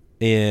framework.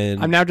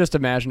 And I'm now just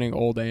imagining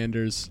old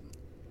Anders.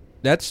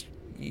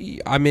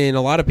 I mean,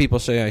 a lot of people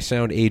say I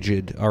sound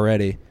aged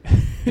already.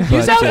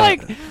 You sound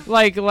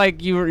like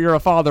you're a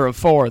father of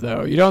four,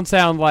 though. You don't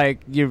sound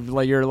like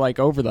you're like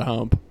over the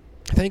hump.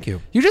 Thank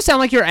you. You just sound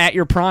like you're at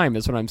your prime,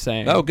 is what I'm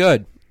saying. Oh,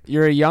 good.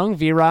 You're a young,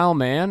 virile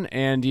man,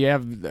 and you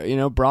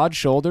have broad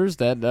shoulders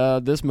that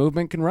this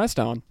movement can rest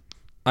on.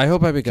 I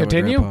hope I become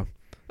Continue?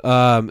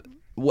 a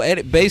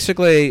grandpa.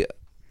 Basically,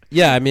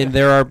 yeah. I mean,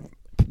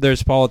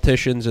 there's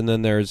politicians, and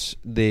then there's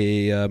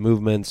the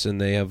movements,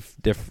 and they have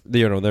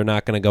they're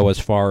not going to go as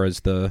far as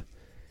the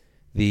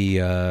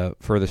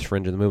furthest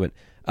fringe of the movement.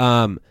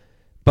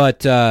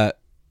 But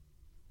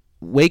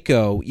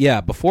Waco, yeah.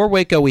 Before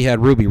Waco, we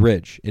had Ruby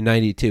Ridge in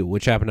 '92,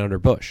 which happened under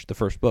Bush, the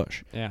first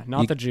Bush. Yeah,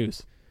 not the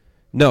juice.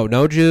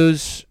 No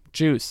Jews.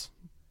 Juice.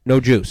 No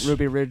juice.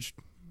 Ruby Ridge,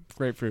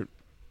 grapefruit.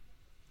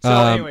 So,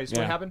 anyways, yeah.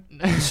 what happened?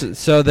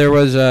 So there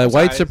was a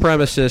white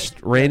supremacist,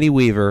 Randy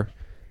Weaver,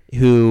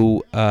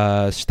 who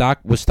was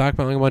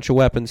stockpiling a bunch of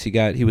weapons.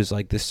 He was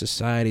like, this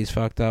society's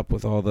fucked up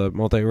with all the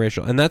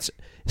multiracial. And that's,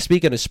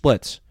 speaking of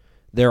splits,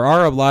 there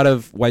are a lot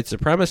of white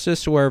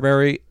supremacists who are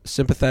very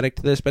sympathetic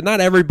to this, but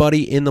not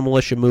everybody in the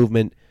militia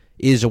movement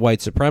is a white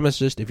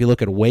supremacist. If you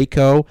look at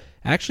Waco,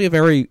 actually a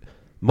very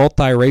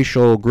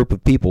multiracial group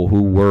of people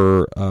who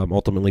were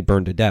ultimately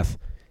burned to death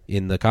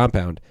in the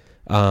compound.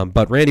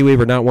 But Randy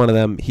Weaver, not one of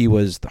them. He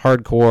was the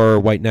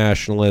hardcore white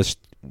nationalist,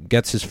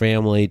 gets his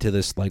family to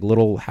this like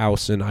little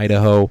house in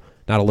Idaho,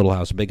 not a little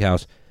house, a big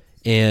house,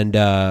 and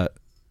the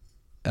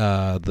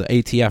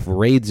ATF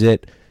raids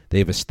it. They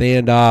have a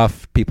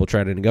standoff. People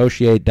try to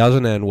negotiate.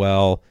 Doesn't end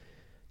well.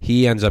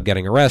 He ends up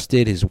getting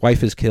arrested. His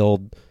wife is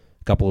killed.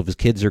 A couple of his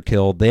kids are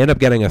killed. They end up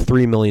getting a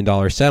 $3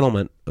 million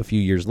settlement a few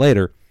years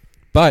later.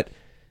 But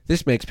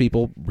this makes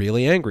people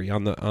really angry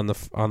on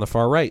the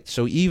far right.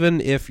 So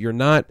even if you're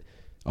not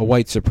a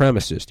white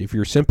supremacist, if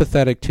you're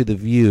sympathetic to the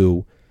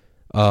view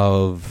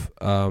of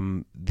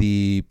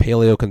the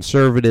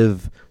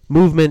paleoconservative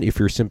movement, if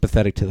you're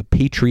sympathetic to the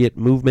patriot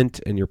movement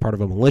and you're part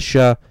of a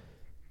militia,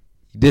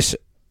 this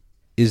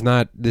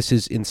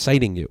is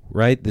inciting you,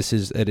 right? This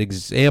is an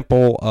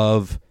example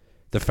of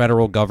the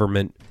federal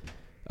government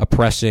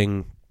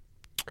oppressing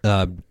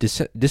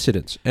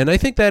dissidents. And I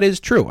think that is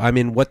true. I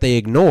mean, what they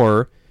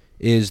ignore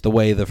is the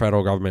way the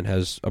federal government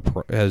has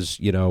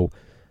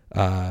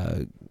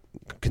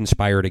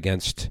conspired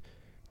against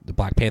the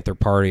Black Panther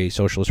Party,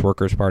 Socialist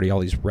Workers Party, all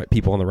these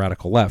people on the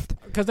radical left.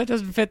 Because that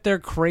doesn't fit their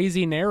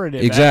crazy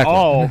narrative Exactly. at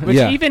all. Which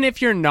Yeah. even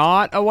if you're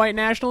not a white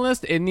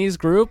nationalist in these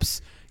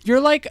groups, you're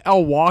like a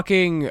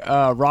walking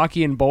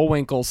Rocky and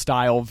Bullwinkle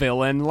style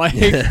villain. Like,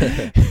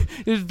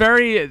 it's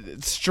very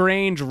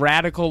strange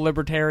radical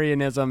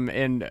libertarianism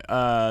in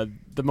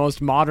the most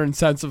modern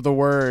sense of the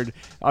word,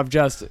 of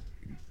just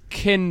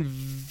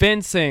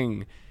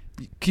convincing.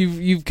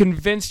 You've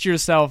convinced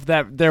yourself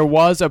that there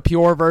was a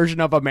pure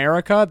version of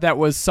America that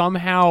was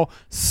somehow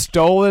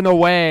stolen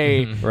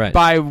away Right.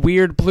 by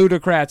weird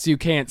plutocrats you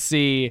can't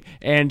see,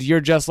 and you're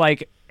just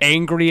like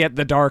angry at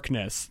the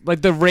darkness.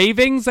 Like, the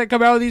ravings that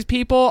come out of these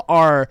people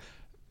are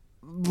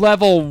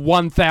level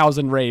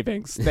 1000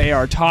 ravings. They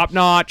are top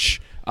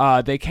notch.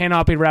 They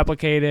cannot be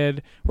replicated.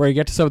 We're gonna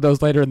get to some of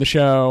those later in the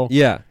show.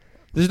 Yeah.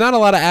 There's not a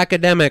lot of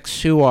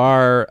academics who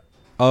are,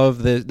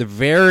 of the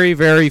very,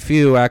 very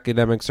few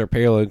academics are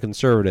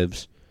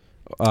paleoconservatives.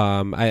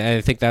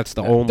 I think that's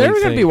the only There's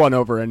thing. gonna be one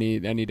over any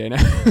day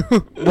now.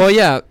 Well,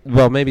 yeah.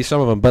 Well, maybe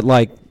some of them, but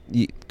like,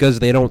 because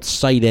they don't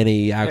cite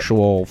any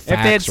actual facts.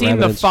 If they had or seen the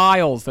evidence.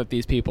 files that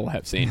these people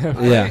have seen.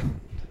 Yeah.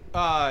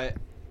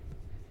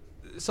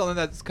 Something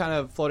that's kind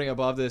of floating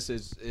above this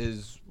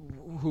is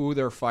who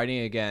they're fighting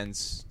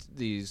against,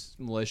 these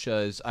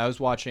militias. I was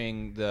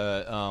watching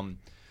the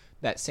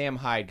that Sam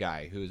Hyde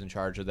guy who's in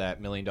charge of that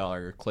 $1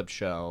 Million Clip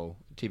Show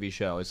TV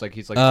show. It's like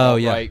he's like Oh,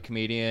 an yeah. alt-right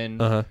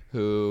comedian Uh-huh.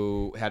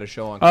 who had a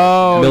show on.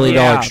 Oh, $1 Million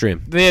yeah.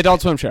 Extreme. The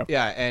Adult Swim show.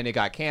 Yeah, and it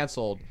got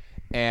canceled.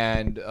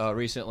 And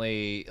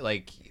recently,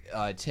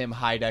 Tim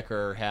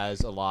Heidecker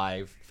has a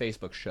live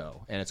Facebook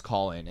show, and it's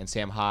Call In. And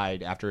Sam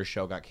Hyde, after his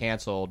show got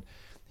canceled,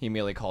 he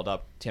immediately called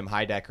up Tim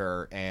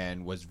Heidecker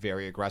and was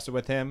very aggressive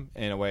with him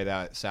in a way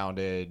that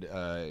sounded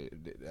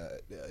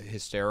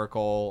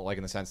hysterical, like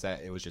in the sense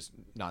that it was just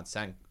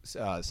nonsense.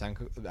 I'll see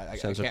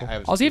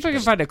if I can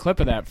find a clip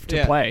of that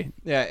to play.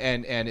 Yeah,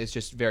 and it's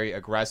just very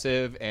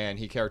aggressive, and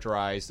he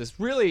characterized this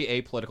really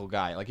apolitical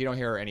guy. Like, you don't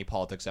hear any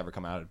politics ever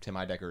come out of Tim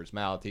Heidecker's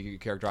mouth. He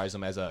characterized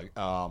him as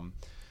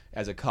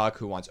a cuck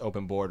who wants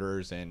open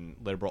borders and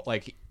liberal.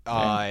 Like,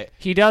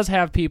 He does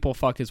have people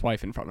fuck his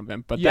wife in front of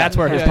him, but Yeah. that's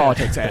where his Yeah.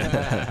 politics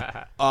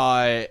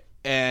end.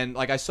 and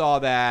like I saw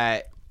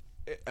that,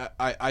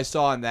 I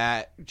saw in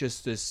that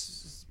just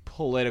this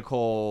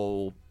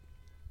political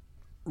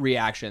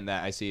reaction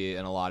that I see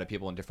in a lot of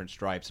people in different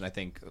stripes, and I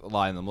think a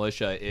lot in the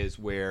militia is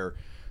where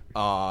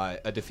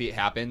a defeat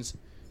happens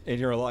in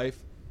your life,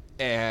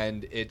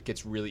 and it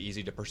gets really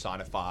easy to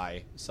personify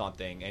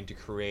something and to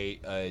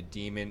create a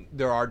demon.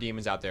 There are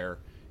demons out there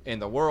in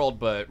the world,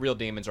 but real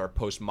demons are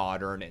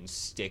postmodern and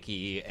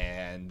sticky,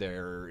 and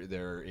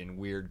they're in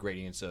weird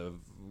gradients of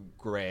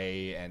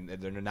gray, and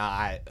they're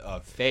not a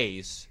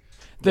face.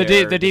 The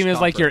They're demon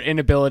is like your discomfort.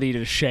 inability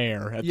to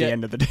share at Yeah. the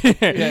end of the day.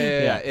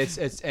 Yeah. It's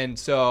and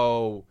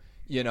so,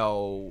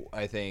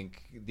 I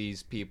think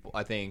these people.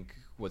 I think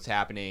what's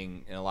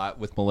happening in a lot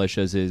with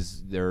militias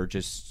is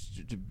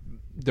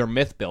they're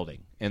myth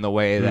building in the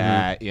way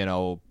that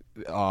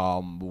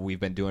we've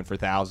been doing for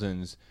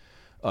thousands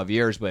of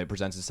years, but it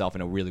presents itself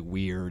in a really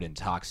weird and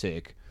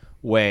toxic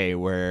way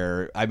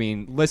where, I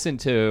mean, listen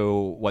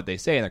to what they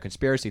say in their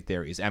conspiracy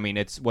theories. I mean,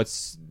 it's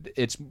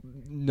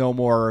no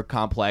more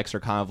complex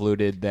or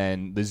convoluted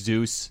than the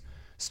Zeus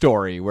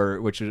story,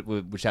 which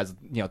has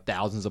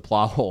thousands of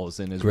plot holes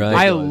and is Right.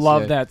 I ridiculous.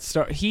 love Yeah. that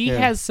story. He Yeah.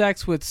 has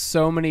sex with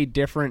so many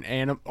different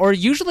animals, or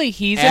usually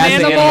he's an As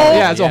the animal.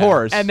 Yeah, as a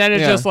horse. And then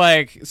it's Yeah. just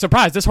like,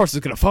 surprise, this horse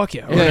is going to fuck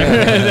you.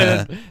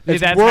 Yeah.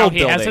 That's how world he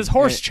has building. his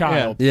horse Yeah.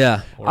 child.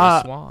 Yeah. Or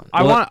a swan.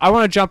 I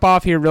want to jump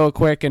off here real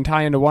quick and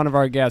tie into one of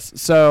our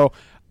guests. So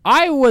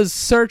I was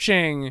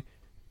searching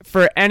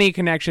for any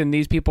connection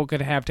these people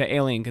could have to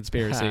alien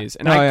conspiracies,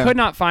 and I could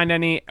not find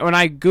any. When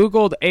I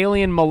Googled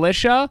alien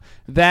militia,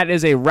 that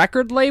is a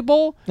record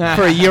label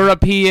for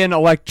European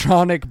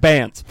electronic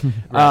bands.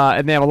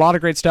 And they have a lot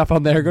of great stuff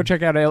on there. Go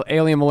check out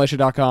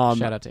alienmilitia.com.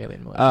 Shout out to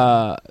Alien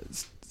Militia.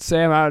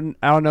 Sam,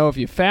 I don't know if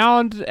you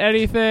found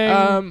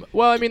anything.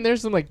 Well, I mean,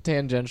 there's some like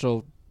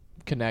tangential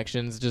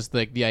connections. Just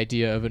like the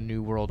idea of a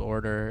new world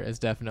order is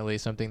definitely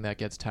something that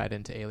gets tied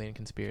into alien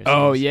conspiracies.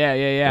 Oh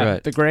yeah.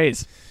 Right. The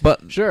Greys.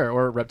 But Sure,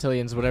 or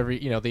reptilians, whatever,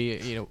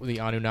 the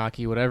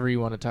Anunnaki, whatever you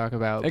want to talk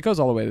about. It goes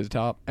all the way to the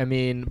top. I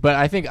mean, but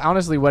I think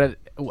honestly, what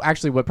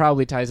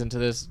probably ties into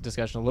this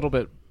discussion a little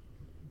bit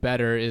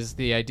better is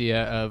the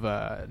idea of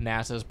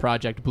NASA's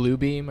Project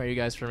Bluebeam. Are you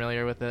guys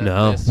familiar with it?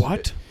 No.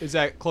 What? Is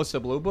that close to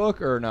Blue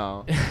Book or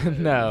no?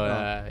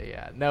 No,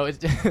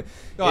 it's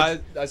No, I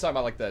was talking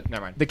about like the.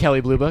 Never mind. the Kelly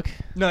Blue Book.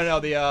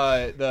 No,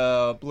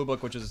 the Blue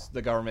Book, which is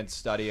the government's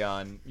study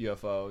on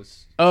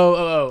UFOs.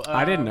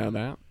 I didn't know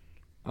that.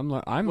 I'm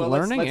Well,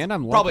 learning let's- and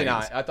I'm probably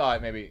learning. not. I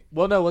thought maybe.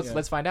 Well, no, Yeah.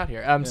 let's find out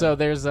here. So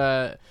there's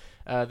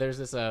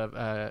this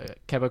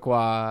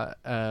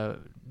Quebecois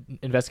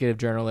investigative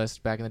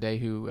journalist back in the day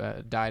who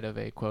died of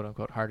a quote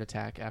unquote heart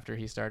attack after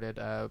he started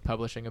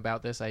publishing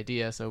about this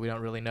idea. So we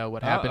don't really know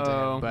what happened to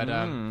him,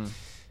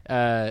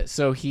 but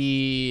so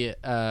he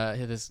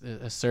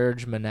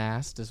Serge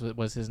Monast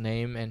was his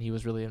name, and he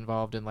was really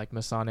involved in like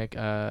Masonic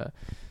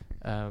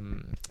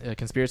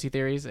conspiracy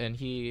theories, and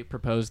he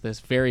proposed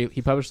this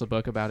he published a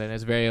book about it, and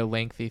it's a very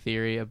lengthy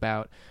theory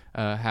about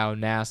how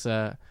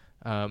NASA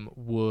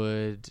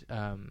would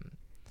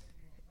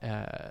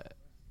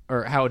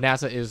or how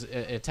NASA is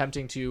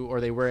attempting to, or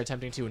they were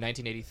attempting to in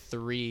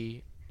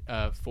 1983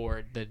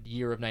 for the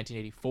year of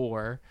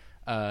 1984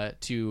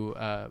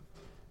 to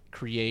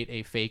create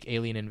a fake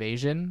alien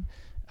invasion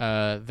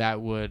that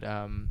would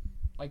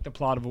Like the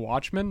plot of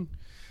Watchmen.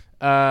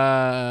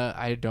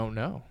 I don't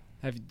know.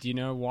 Do you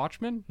know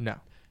Watchmen? No.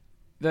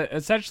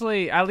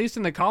 Essentially, at least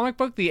in the comic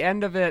book, the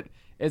end of it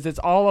is it's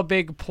all a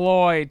big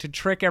ploy to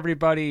trick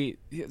everybody.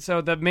 So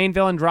the main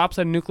villain drops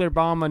a nuclear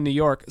bomb on New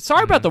York.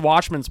 Sorry about the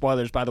Watchmen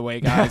spoilers, by the way,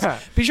 guys.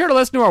 Be sure to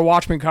listen to our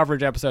Watchmen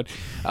coverage episode.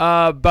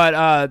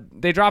 But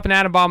they drop an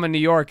atom bomb in New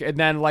York and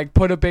then like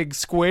put a big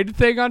squid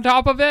thing on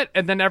top of it,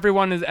 and then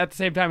everyone is at the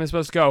same time is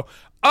supposed to go,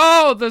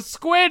 "Oh, the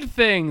squid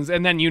things,"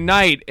 and then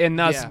unite and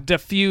thus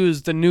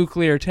diffuse the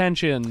nuclear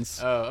tensions.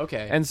 Oh,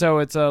 okay. And so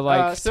it's a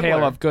like similar.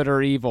 tale of good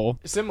or evil.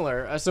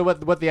 Similar. So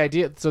what the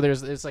idea? So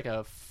it's like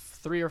a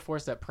 3 or 4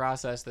 step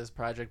process. This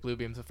Project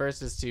Bluebeam. The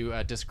first is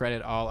to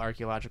discredit all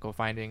archaeological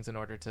findings in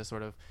order to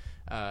sort of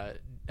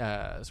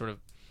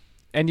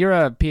And you're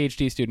a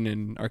PhD student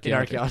in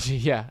archaeology. in archaeology.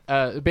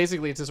 Yeah.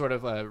 Basically to sort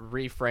of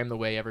reframe the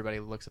way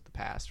everybody looks at the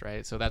past.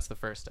 Right. So that's the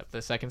first step.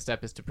 The second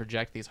step is to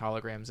project these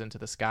holograms into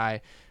the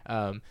sky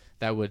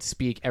that would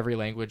speak every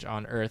language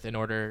on Earth in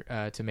order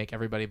to make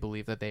everybody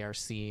believe that they are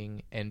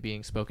seeing and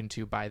being spoken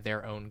to by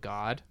their own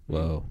God.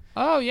 whoa.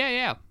 Oh,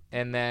 yeah.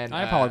 And then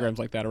I have holograms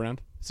like that around.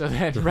 So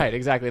then, right,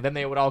 exactly. Then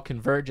they would all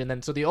converge, and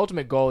then so the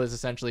ultimate goal is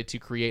essentially to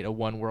create a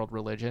one world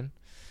religion,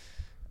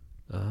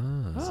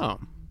 Oh.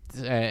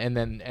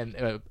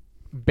 and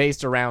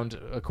based around,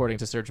 according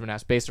to Serge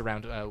Monast, based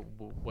around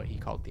what he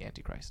called the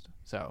Antichrist.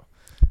 So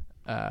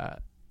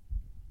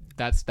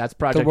that's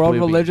Project The world Bluebeam.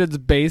 religion's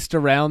based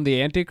around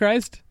the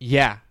Antichrist?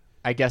 Yeah,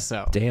 I guess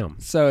so. Damn.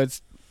 So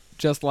it's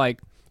just like,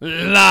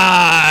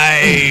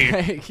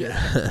 lie!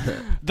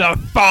 The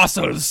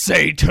fossils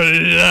say to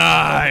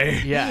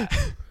lie! Yeah,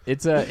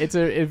 it's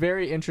a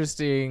very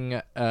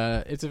interesting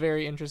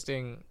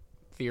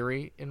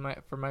theory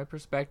from my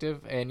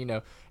perspective,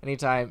 and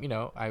anytime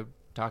I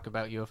talk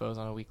about UFOs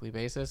on a weekly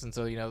basis, and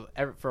so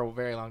for a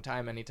very long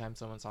time, anytime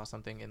someone saw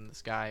something in the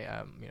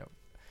sky,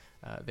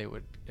 they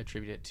would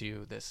attribute it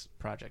to this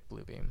Project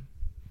Bluebeam.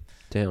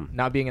 Damn.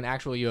 Not being an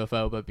actual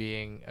UFO, but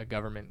being a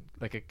government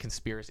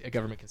conspiracy.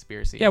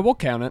 Yeah, we'll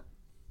count it.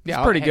 Yeah,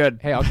 It's pretty good.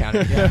 Hey, I'll count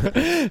it.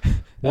 Yeah.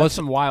 Well, it's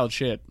some wild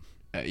shit.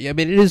 Yeah, I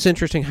mean, it is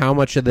interesting how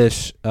much of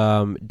this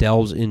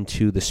delves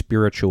into the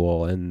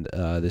spiritual and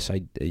this,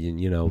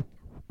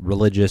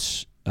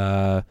 religious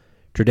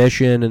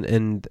tradition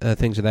and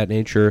things of that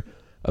nature.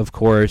 Of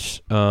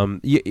course,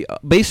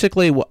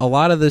 basically, a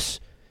lot of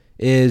this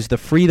is the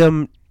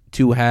freedom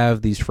to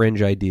have these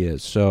fringe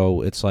ideas.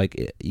 So it's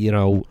like,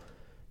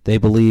 they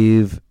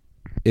believe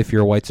if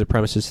you're a white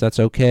supremacist, that's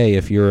okay.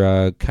 If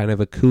you're kind of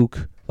a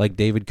kook like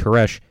David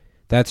Koresh,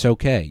 that's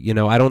okay.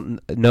 I don't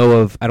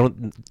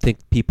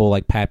think people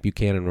like Pat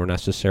Buchanan were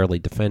necessarily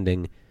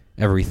defending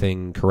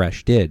everything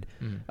Koresh did.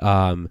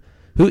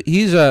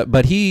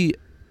 But he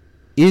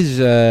is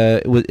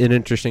an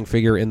interesting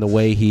figure in the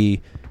way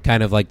he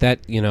kind of like that,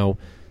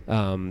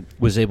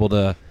 was able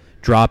to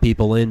draw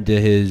people into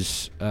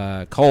his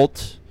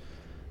cult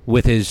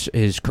with his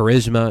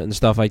charisma and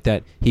stuff like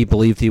that. He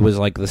believed he was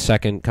like the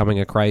second coming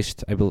of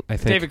Christ. I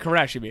think David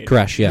Koresh, you mean?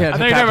 Koresh, yeah. Yeah. I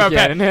think you're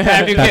talking about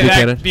Pat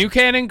Buchanan.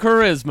 Buchanan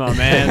charisma,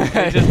 man.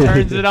 He just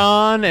turns it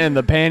on and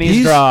the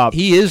panties drop.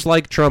 He is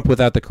like Trump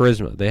without the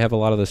charisma. They have a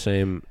lot of the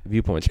same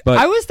viewpoints. But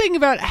I was thinking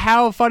about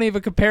how funny of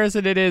a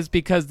comparison it is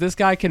because this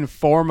guy can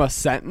form a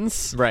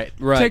sentence Right.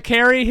 to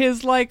carry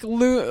his like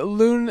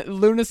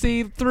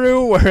lunacy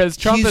through, whereas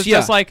Trump is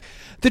just like,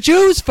 the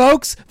Jews,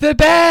 folks, they're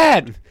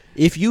bad.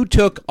 if you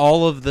took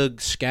all of the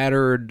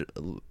scattered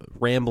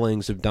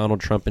ramblings of Donald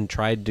Trump and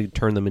tried to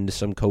turn them into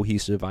some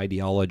cohesive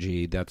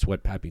ideology, that's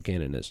what Pat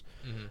Buchanan is.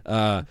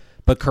 Mm-hmm.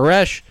 But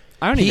Koresh,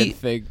 I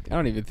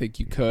don't even think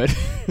you could.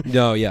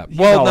 No, yeah. He's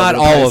Well, all not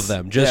over the all place. of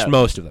them, just Yeah.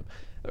 most of them,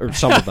 or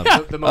some of them.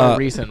 The more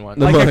recent one.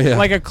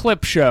 Like a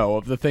clip show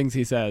of the things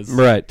he says,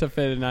 Right. to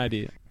fit an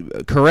idea.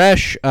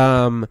 Koresh,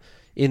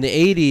 in the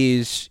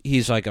 80s,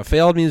 he's like a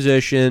failed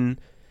musician,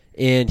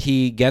 and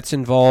he gets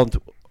involved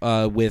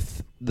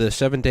with the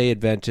Seventh-day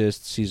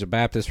Adventists. He's a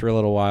Baptist for a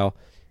little while,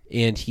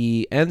 and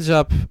he ends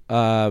up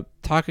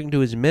talking to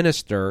his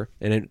minister,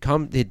 and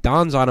it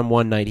dawns on him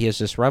one night. He has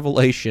this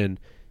revelation,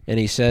 and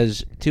he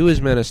says to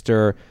his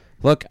minister,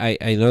 look, I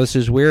know this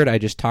is weird. I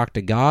just talked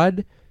to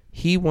God.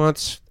 He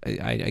wants,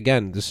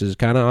 again, this is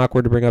kind of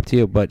awkward to bring up to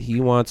you, but he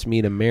wants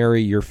me to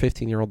marry your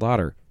 15-year-old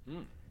daughter.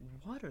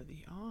 What are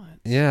the odds?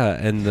 Yeah,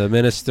 and the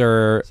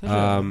minister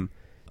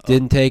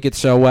didn't take it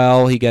so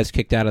well. He gets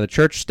kicked out of the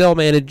church. Still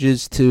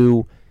manages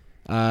to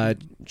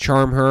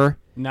charm her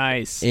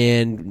Nice.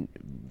 and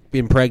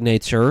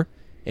impregnates her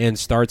and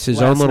starts his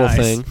Less own little nice.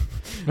 thing.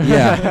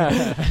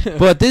 Yeah,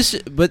 but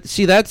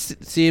see, that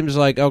seems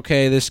like,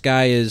 okay, this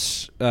guy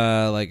is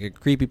like a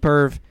creepy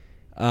perv.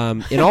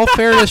 In all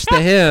fairness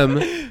to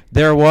him,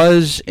 there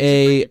was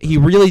he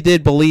really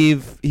did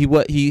believe he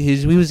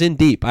was in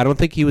deep. I don't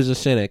think he was a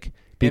cynic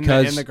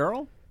because in the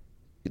girl.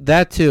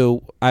 that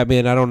too. I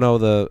mean, I don't know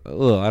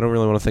I don't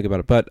really want to think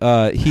about it, but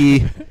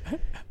he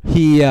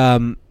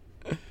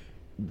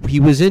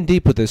was in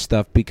deep with this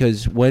stuff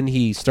because when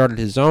he started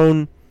his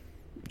own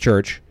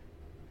church,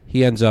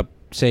 he ends up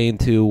saying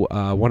to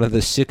one of the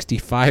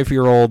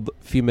 65-year-old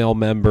female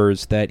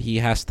members that he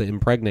has to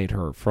impregnate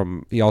her.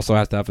 He also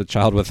has to have a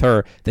child with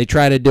her. They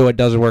try to do it,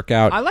 doesn't work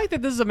out. I like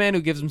that this is a man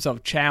who gives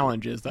himself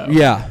challenges, though.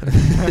 Yeah.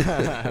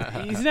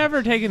 He's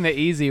never taken the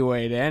easy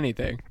way to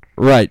anything.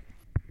 Right.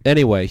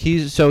 Anyway,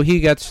 he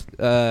gets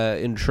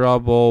in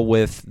trouble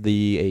with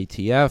the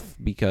ATF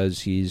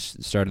because he's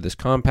started this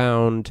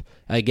compound.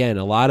 Again,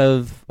 a lot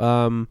of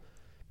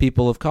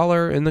people of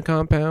color in the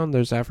compound.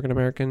 There's African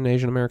American,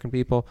 Asian American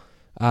people.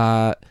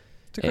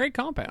 It's a great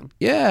compound.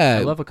 Yeah,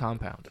 I love a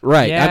compound.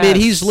 right. Yes. I mean,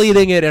 he's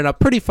leading it in a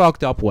pretty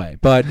fucked up way,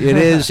 but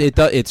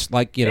it's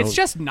like, you know, It's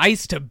just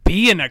nice to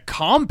be in a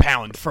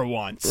compound for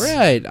once.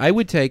 right. I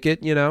would take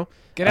it, you know.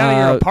 Get out of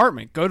your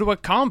apartment. Go to a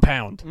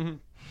compound.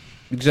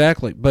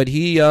 Exactly, but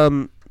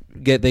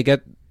they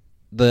get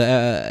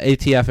the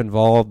ATF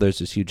involved. There's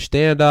this huge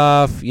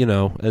standoff. You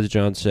know, as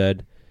John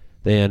said,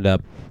 they end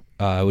up.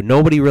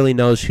 Nobody really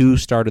knows who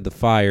started the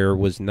fire.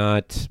 Was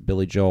not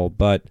Billy Joel,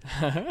 but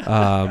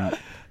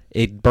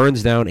it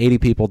burns down. 80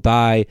 people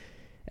die.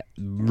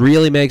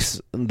 Really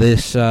makes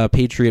this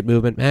patriot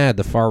movement mad.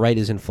 The far right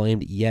is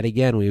inflamed yet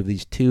again. We have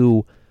these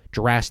two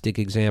drastic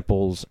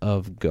examples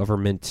of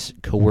government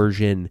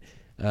coercion.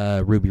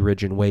 Ruby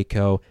Ridge and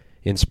Waco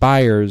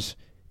inspires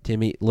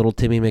little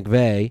Timmy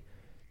McVeigh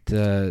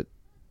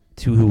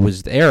who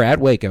was there at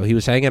Waco. He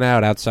was hanging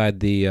out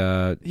outside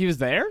the. He was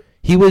there?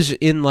 He was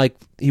in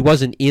he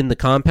wasn't in the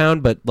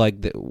compound, but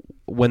like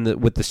when the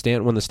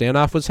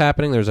standoff was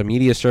happening, there was a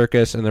media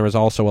circus, and there was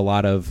also a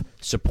lot of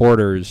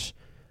supporters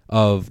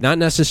of not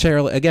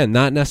necessarily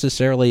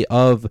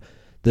of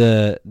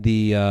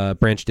the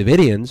Branch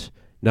Davidians,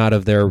 not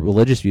of their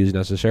religious views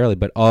necessarily,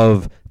 but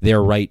of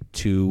their right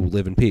to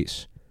live in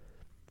peace.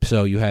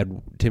 So you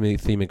had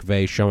Timothy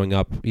McVeigh showing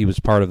up. He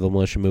was part of the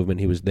militia movement.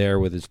 He was there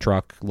with his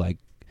truck, like,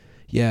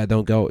 yeah,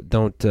 don't.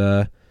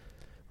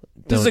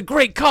 This is a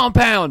great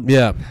compound.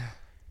 Yeah,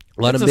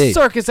 let him be. It's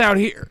a circus out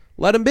here.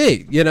 Let him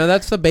be. You know,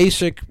 that's the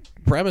basic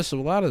premise of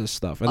a lot of this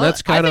stuff, and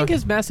that's kind I of. think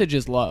his message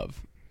is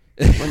love.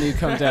 When you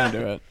come down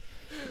to it,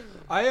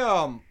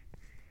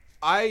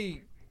 I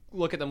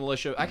look at the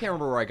militia. I can't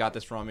remember where I got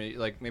this from.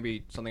 Like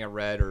maybe something I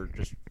read or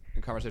just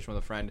in conversation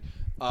with a friend.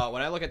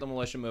 When I look at the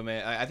militia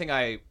movement, I think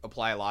I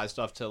apply a lot of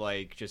stuff to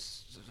like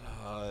just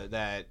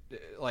that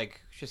like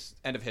just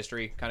end of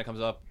history kind of comes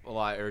up a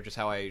lot, or just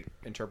how I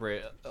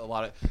interpret a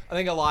lot of. I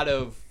think a lot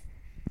of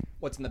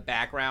what's in the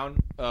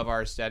background of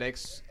our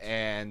aesthetics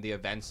and the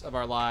events of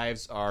our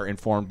lives are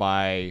informed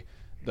by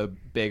the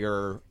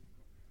bigger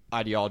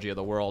ideology of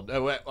the world.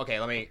 Okay,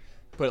 let me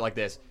put it like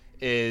this: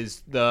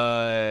 is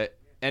the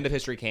end of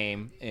history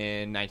came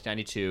in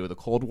 1992. The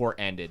Cold War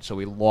ended, so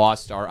we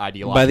lost our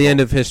ideology. By the end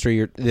of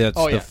history, that's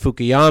the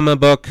Fukuyama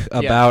book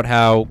about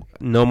how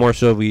no more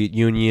Soviet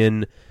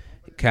Union,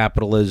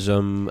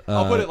 capitalism.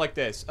 I'll put it like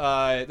this: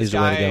 this is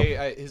the way to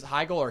guy, his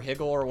Hegel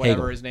or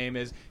whatever his name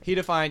is, he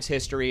defines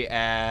history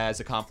as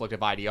a conflict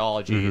of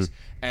ideologies.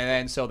 And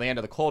then so the end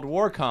of the Cold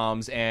War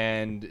comes,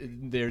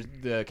 and there's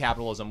the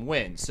capitalism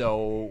wins.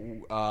 So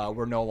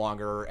we're no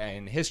longer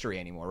in history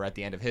anymore. We're at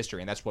the end of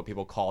history, and that's what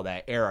people call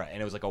that era. And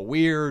it was like a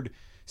weird,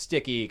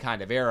 sticky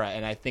kind of era.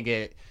 And I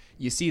think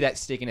you see that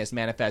stickiness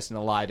manifest in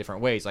a lot of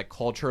different ways, like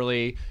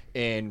culturally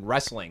in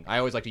wrestling. I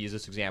always like to use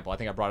this example. I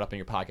think I brought it up in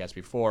your podcast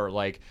before.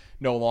 Like,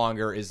 no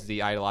longer is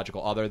the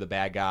ideological other, the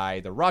bad guy,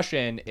 the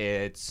Russian.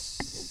 It's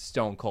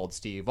Stone Cold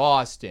Steve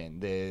Austin,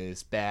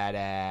 this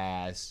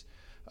badass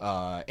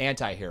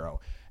anti-hero.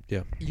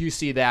 Yeah. You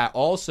see that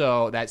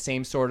also, that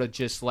same sort of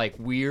just like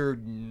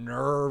weird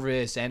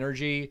nervous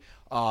energy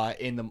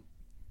in the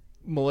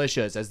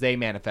militias as they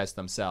manifest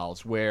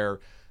themselves, where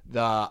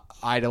the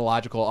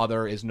ideological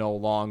other is no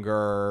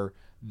longer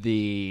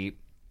the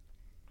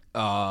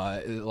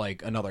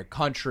like another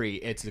country,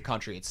 it's the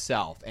country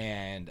itself.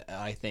 And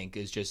I think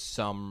is just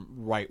some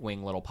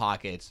right-wing little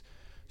pockets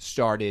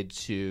started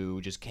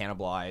to just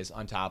cannibalize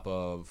on top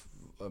of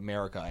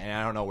America. And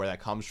I don't know where that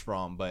comes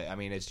from, but I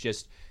mean, it's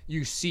just,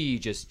 you see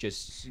just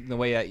the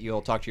way that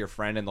you'll talk to your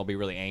friend and they'll be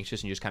really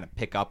anxious and you just kind of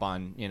pick up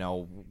on, you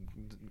know,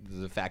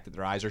 the fact that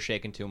their eyes are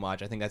shaking too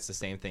much. I think that's the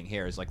same thing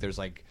here. Is like there's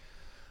like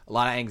a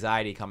lot of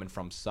anxiety coming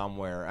from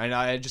somewhere. And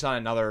I just, on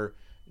another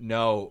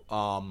note,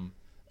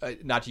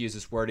 not to use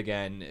this word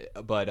again,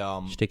 but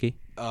sticky.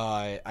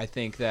 I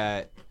think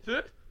that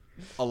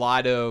a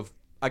lot of,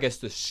 I guess,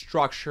 the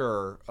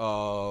structure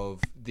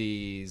of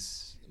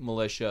these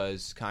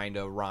militias kind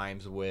of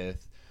rhymes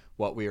with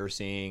what we were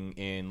seeing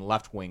in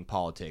left-wing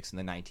politics in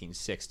the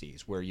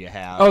 1960s, where you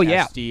have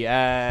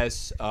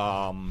SDS,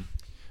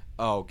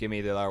 give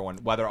me the other one,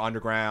 Weather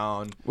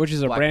Underground, which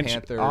is a Black branch,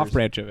 Panthers. off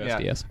branch of Yeah.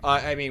 SDS.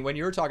 I mean, when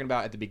you were talking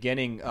about at the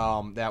beginning,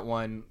 that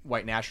one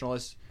white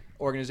nationalist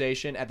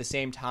organization, at the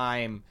same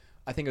time,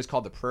 I think it was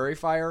called the Prairie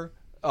Fire.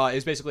 It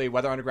was basically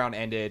Weather Underground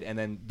ended, and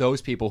then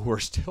those people who were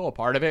still a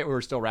part of it, who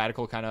were still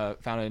radical, kind of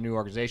founded a new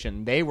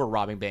organization. They were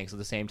robbing banks at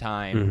the same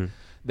time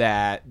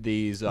that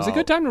these... It was a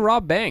good time to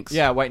rob banks.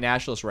 Yeah, white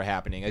nationalists were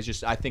happening. It's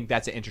just, I think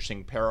that's an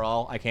interesting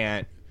parallel. I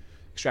can't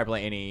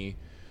extrapolate any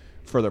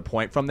further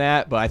point from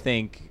that, but I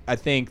think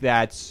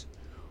that's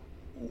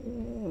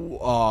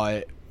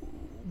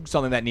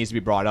something that needs to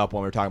be brought up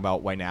when we're talking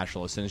about white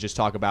nationalists, and just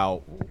talk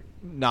about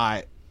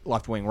not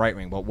left wing, right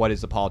wing, but what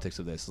is the politics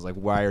of this? It's like,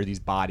 why are these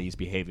bodies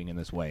behaving in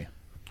this way?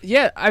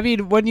 Yeah, I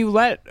mean, when you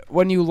let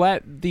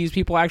these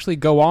people actually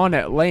go on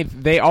at length,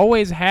 they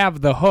always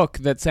have the hook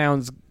that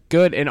sounds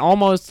good and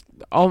almost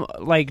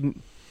like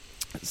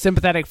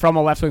sympathetic from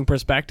a left wing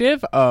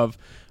perspective of,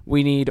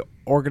 we need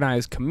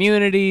organized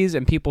communities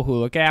and people who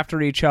look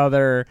after each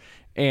other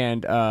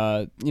and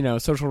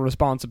social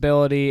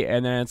responsibility.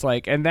 And then it's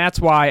like, and that's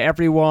why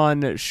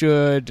everyone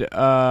should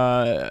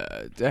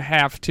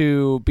have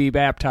to be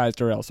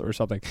baptized or else, or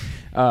something.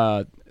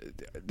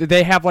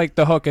 They have like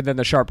the hook and then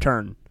the sharp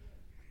turn.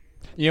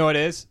 You know what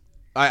it is?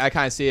 I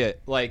kind of see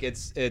it. Like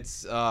it's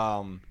there's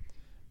a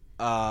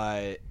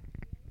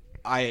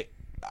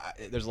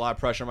lot of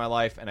pressure in my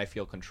life, and I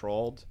feel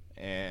controlled,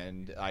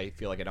 and I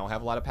feel like I don't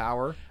have a lot of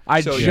power.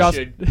 So you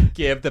should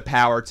give the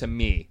power to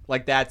me.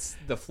 Like, that's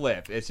the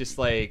flip. It's just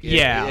like,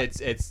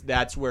 it's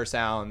that's where it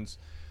sounds,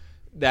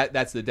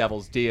 that's the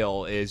devil's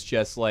deal, is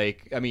just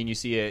like, I mean, you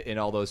see it in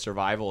all those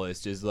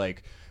survivalists, is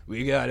like,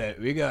 we gotta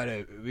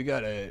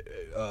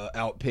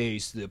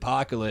outpace the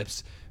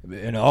apocalypse,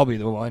 and I'll be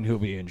the one who'll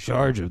be in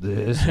charge of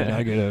this, and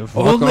I gotta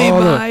fuck Only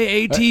all my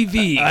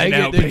ATV. I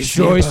get the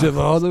choice of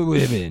all the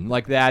women.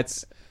 Like,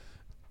 that's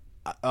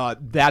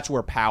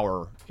where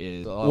power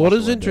is. What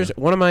is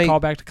interesting? One of my Call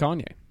back to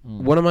Kanye.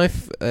 One of my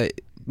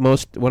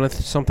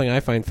something I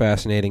find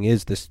fascinating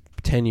is this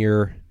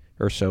 10-year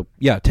or so.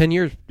 Yeah, 10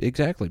 years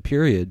exactly.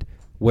 Period.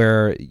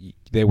 Where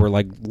they were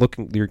like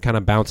you're kind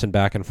of bouncing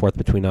back and forth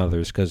between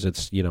others, because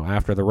it's,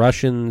 after the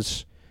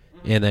Russians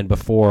and then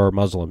before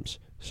Muslims.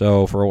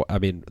 So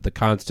the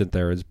constant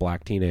there is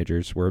black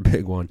teenagers were a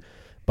big one,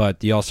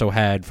 but you also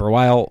had, for a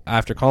while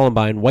after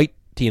Columbine, white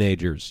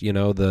teenagers.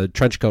 The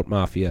trenchcoat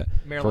mafia.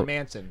 Marilyn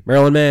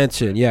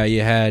Manson. Yeah, you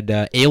had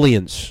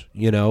aliens.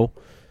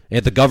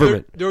 And the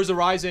government. There was a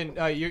rise in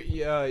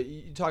you're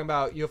talking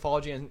about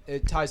ufology, and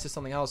it ties to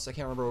something else. I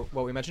can't remember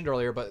what we mentioned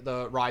earlier, but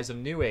the rise of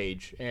New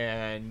Age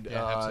and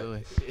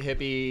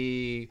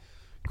hippie,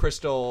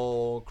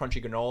 crystal,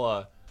 crunchy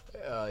granola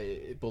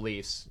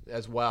beliefs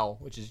as well,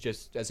 which is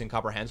just as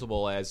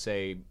incomprehensible as,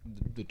 say,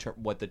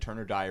 what the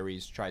Turner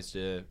Diaries tries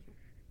to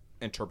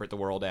interpret the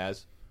world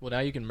as. Well, now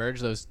you can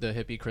merge the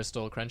hippie,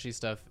 crystal, crunchy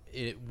stuff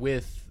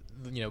with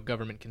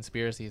government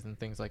conspiracies and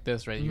things like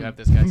this, right? You have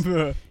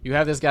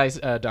this guy's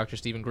Dr.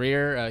 Stephen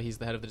Greer. He's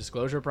the head of the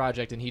Disclosure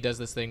Project, and he does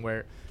this thing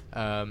where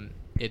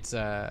it's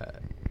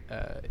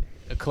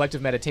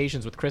collective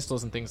meditations with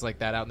crystals and things like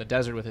that out in the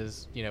desert with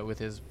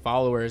his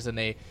followers, and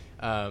they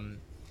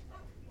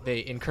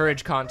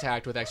encourage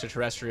contact with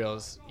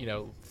extraterrestrials,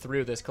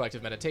 through this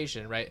collective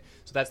meditation, right?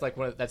 So that's like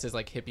that's his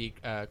like hippie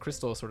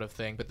crystal sort of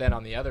thing. But then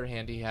on the other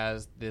hand, he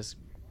has this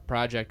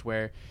project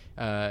where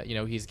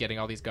he's getting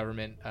all these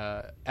government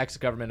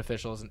ex-government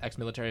officials and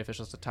ex-military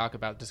officials to talk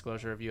about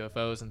disclosure of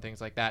UFOs and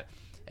things like that.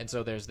 And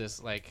so there's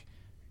this like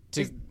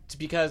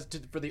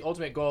for the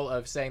ultimate goal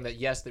of saying that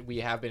yes, that we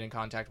have been in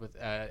contact with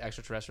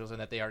extraterrestrials, and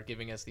that they are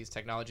giving us these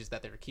technologies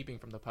that they're keeping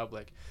from the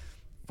public.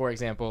 For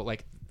example,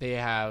 like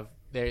they're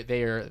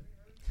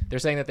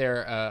saying that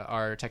there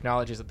are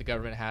technologies that the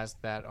government has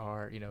that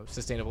are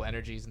sustainable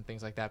energies and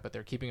things like that, but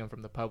they're keeping them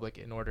from the public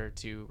in order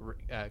to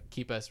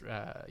keep us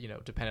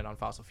dependent on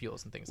fossil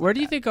fuels and things. Where like that.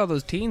 do you think all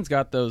those teens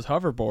got those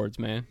hoverboards,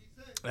 man?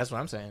 That's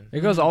what I'm saying. It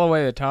goes all the way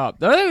to the top.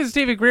 The other thing with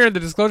Stephen Greer and the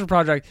Disclosure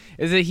Project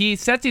is that he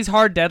sets these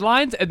hard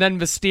deadlines, and then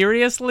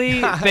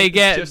mysteriously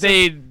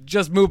they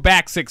just move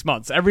back 6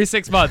 months. Every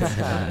 6 months,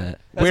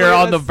 we're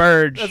on the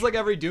verge. That's like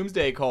every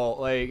doomsday cult.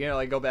 Like, you know,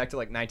 like go back to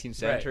like 19th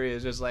century.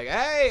 It's just like,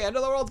 hey, end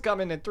of the world's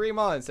coming in 3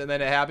 months, and then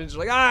it happens. It's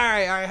like, all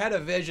right, I had a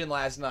vision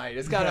last night.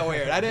 It's kind of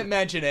weird. I didn't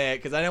mention it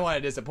because I didn't want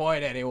to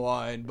disappoint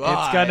anyone. But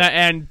It's gonna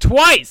end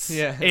twice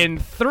in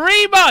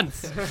 3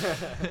 months.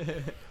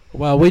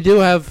 Well, we do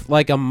have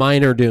like a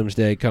minor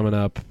doomsday coming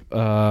up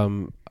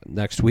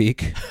next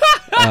week.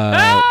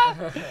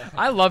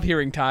 I love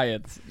hearing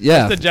tie-ins.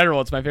 Yeah. Just in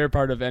general, it's my favorite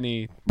part of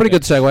any. Pretty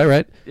good segue,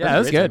 right? Yeah,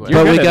 that's good. segue. You're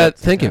But good we at got it.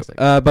 thank you.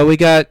 But we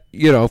got,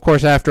 you know, of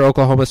course, after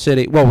Oklahoma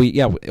City. Well,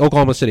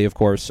 Oklahoma City, of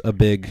course, a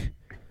big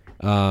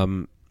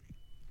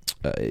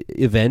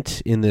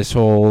event in this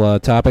whole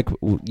topic.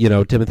 You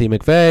know, Timothy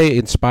McVeigh,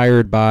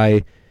 inspired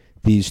by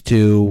these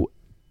two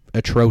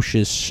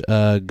atrocious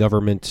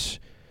government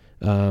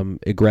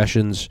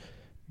aggressions,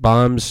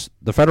 bombs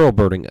the federal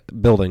building,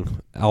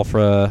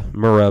 Alpha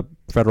Murrah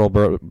Federal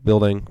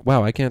Building.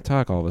 Wow, I can't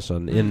talk all of a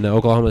sudden. In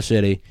Oklahoma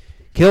City,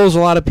 kills a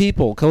lot of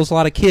people, kills a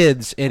lot of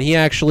kids, and he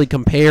actually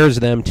compares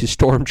them to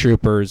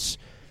stormtroopers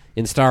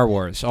in Star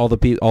Wars. All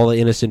the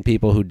innocent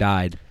people who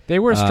died. They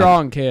were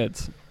strong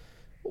kids.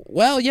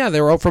 Well, yeah, they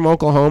were from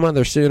Oklahoma.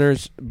 They're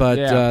Sooners, but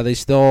Yeah. they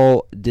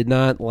still did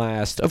not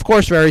last. Of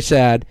course, very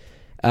sad.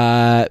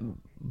 But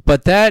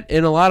that,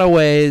 in a lot of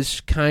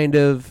ways, kind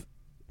of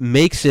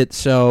makes it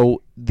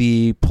so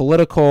the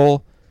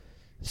political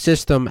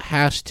system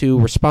has to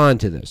respond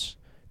to this.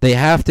 They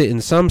have to,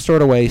 in some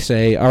sort of way,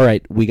 say, all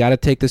right, we got to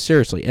take this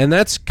seriously. And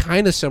that's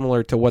kind of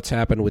similar to what's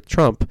happened with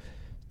Trump.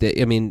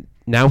 I mean,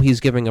 now he's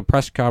giving a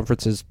press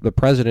conference as the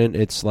president.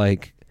 It's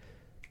like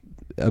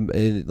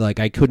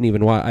I couldn't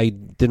even watch. I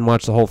didn't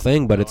watch the whole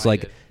thing, but it's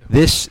like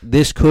this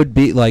could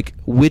be like,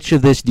 which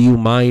of this do you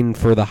mind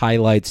for the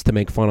highlights to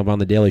make fun of on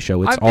the Daily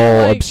Show? It's I feel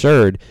all like-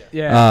 absurd.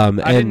 Yeah,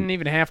 and I didn't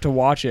even have to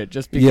watch it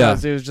just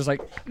because it was just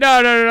like,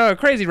 no,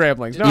 crazy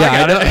ramblings. No, yeah, I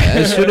got know. it.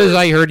 As soon as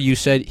I heard he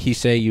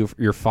say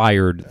you're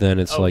fired, then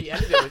it's like, he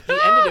ended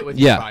it with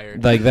yeah, you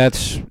fired. like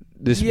that's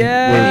this.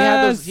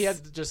 Yeah. He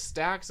had just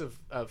stacks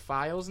of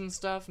files and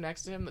stuff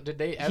next to him. Did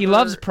they ever? He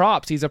loves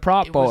props. He's a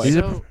prop It boy. was He's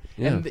so,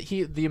 yeah. and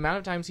the amount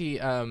of times he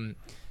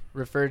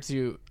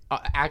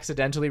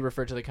accidentally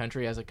referred to the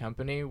country as a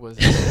company was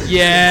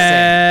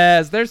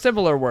Yes, they're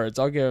similar words.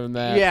 I'll give him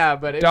that. yeah,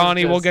 but it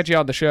Donnie, was we'll just, get you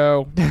on the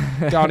show.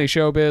 Donnie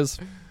Showbiz.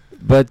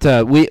 But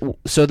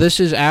so this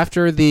is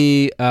after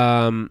the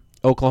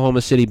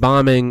Oklahoma City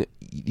bombing.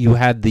 You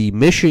had the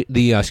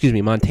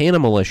Montana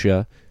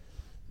militia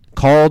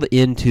called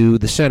into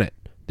the Senate.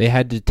 They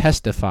had to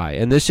testify,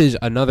 and this is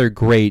another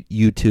great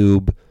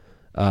YouTube.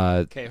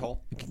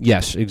 K-hole.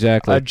 Yes,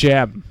 exactly. A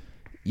gem.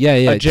 Yeah.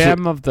 A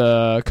gem of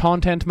the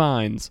content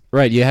minds.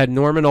 Right, you had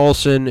Norman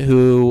Olson,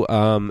 who,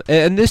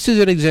 and this is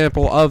an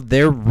example of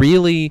they're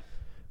really,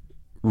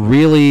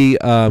 really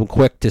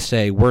quick to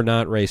say we're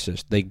not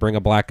racist. They bring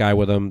a black guy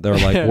with them. They're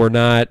like, we're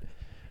not.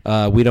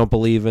 We don't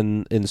believe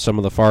in some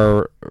of the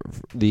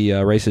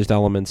racist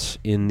elements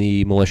in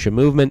the militia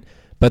movement.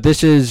 But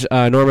this is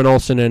Norman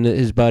Olson and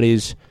his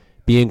buddies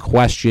being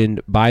questioned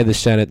by the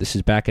Senate. This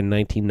is back in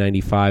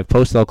 1995,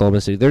 post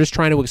Oklahoma City. They're just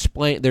trying to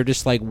explain. They're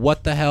just like,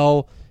 what the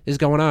hell is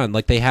going on?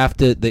 Like they have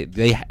to.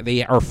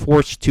 They are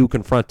forced to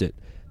confront it.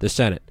 The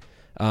Senate.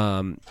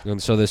 And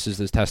so this is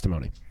this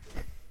testimony.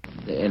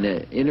 In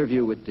an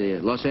interview with the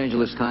Los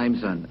Angeles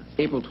Times on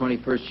April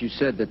 21st, you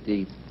said that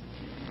you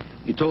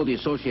told the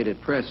Associated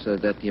Press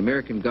that the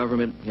American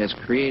government has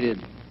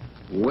created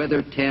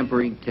weather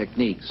tampering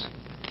techniques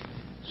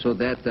so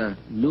that the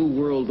New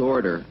World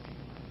Order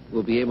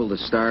will be able to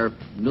starve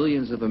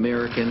millions of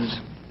Americans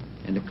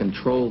and to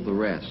control the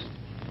rest.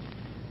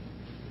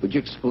 Would you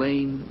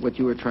explain what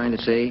you were trying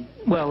to say?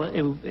 Well,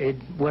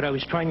 what I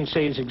was trying to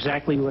say is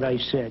exactly what I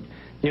said.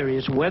 There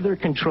is weather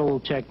control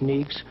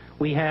techniques.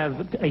 We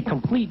have a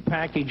complete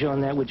package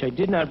on that, which I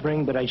did not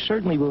bring, but I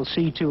certainly will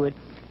see to it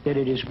that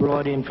it is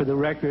brought in for the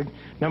record.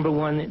 Number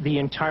one, the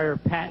entire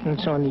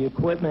patents on the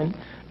equipment.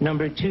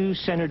 Number two,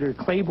 Senator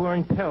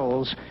Claiborne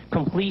Pell's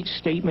complete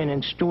statement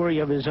and story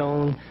of his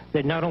own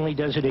that not only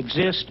does it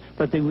exist,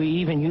 but that we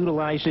even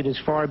utilized it as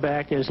far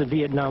back as the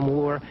Vietnam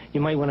War.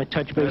 You might want to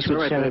touch base That's all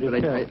with right, Senator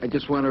but Pell. I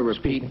just want to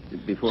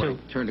repeat before I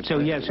turn to So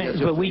yes,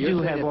 but we do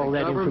have all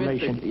that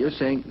information. You're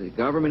saying the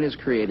government has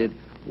created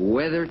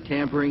weather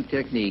tampering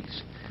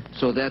techniques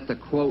so that the,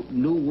 quote,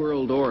 New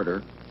World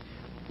Order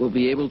will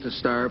be able to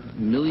starve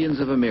millions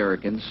of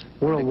Americans.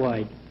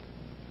 Worldwide.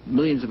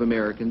 Millions of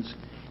Americans,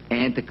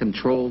 and to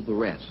control the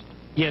rest.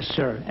 Yes,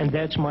 sir, and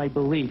that's my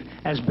belief.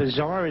 As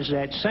bizarre as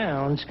that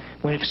sounds,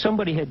 if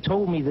somebody had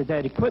told me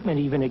that equipment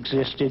even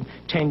existed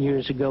 10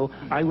 years ago,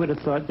 I would have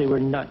thought they were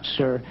nuts,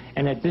 sir.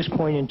 And at this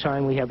point in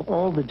time, we have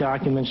all the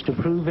documents to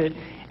prove it.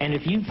 And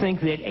if you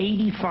think that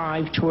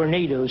 85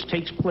 tornadoes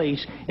takes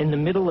place in the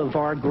middle of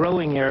our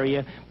growing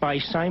area by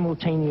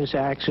simultaneous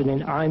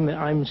accident,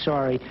 I'm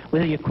sorry.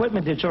 With the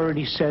equipment that's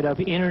already set up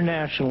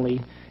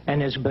internationally,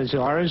 and as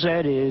bizarre as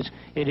that is,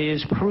 it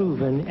is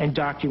proven and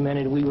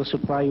documented. We will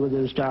supply you with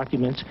those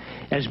documents.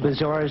 As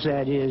bizarre as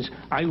that is,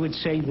 I would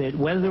say that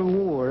weather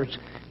wars,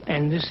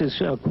 and this is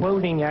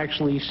quoting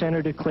actually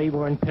Senator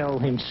Claiborne Pell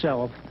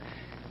himself,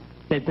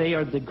 that they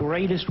are the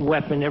greatest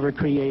weapon ever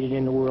created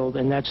in the world,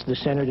 and that's the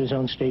senator's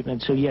own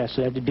statement. So yes,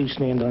 I do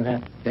stand on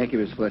that. Thank you,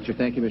 Ms. Fletcher.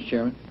 Thank you, Mr.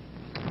 Chairman.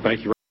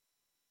 Thank you.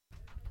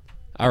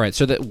 All right,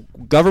 so the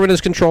government is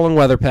controlling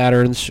weather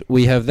patterns.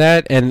 We have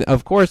that, and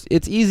of course,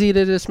 it's easy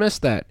to dismiss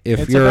that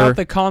if It's you're about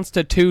the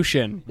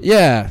Constitution.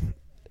 Yeah,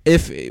 and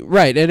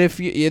if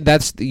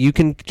you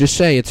can just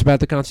say it's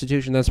about the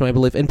Constitution. That's my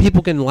belief, and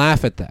people can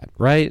laugh at that,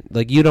 right?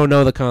 Like, you don't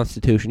know the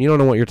Constitution, you don't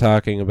know what you're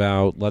talking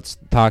about. Let's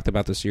talk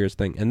about the serious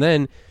thing, and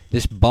then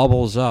this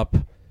bubbles up,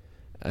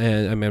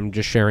 and I'm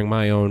just sharing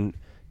my own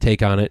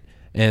take on it,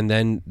 and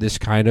then this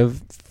kind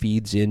of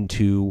feeds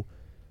into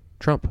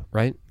Trump,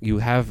 right? You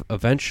have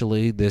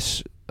eventually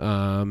this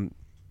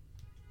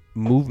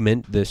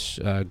movement, this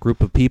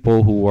group of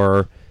people who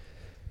are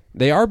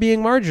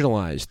being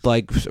marginalized,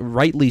 like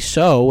rightly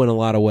so in a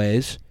lot of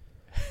ways.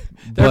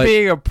 They're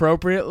being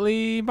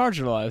appropriately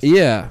marginalized.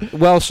 Yeah,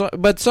 well,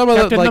 but some of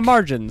Kept in the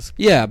margins.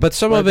 Yeah, but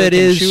some where of they it can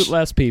is shoot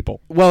less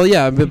people. Well,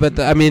 yeah, but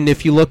I mean,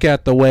 if you look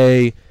at the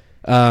way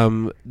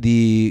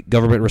the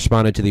government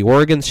responded to the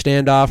Oregon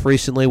standoff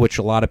recently, which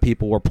a lot of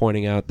people were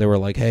pointing out, they were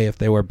like, "Hey, if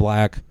they were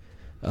black,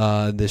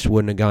 this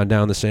wouldn't have gone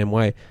down the same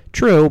way."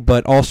 True,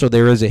 but also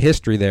there is a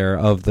history there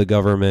of the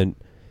government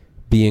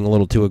being a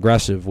little too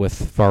aggressive with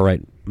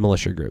far-right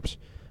militia groups.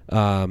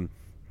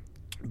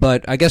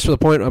 But I guess the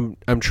point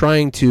I'm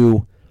trying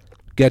to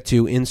get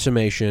to in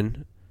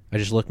summation, I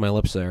just licked my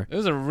lips there. It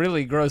was a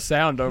really gross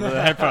sound over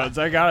the headphones.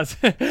 I gotta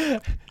say.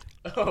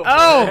 Oh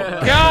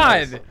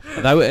God!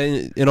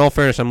 In all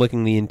fairness, I'm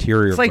licking the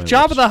interior. It's like of my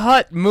Jabba lips. the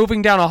Hutt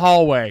moving down a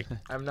hallway.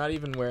 I'm not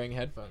even wearing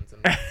headphones.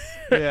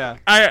 Yeah,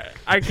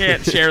 I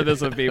can't share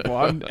this with people.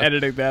 I'm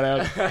editing that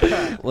out.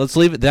 Let's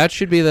leave it. That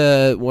should be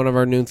one of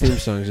our new theme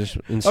songs. Just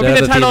instead It'll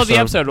be the title theme of the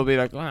song. episode. Will be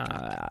like,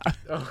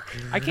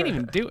 I can't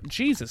even do it.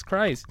 Jesus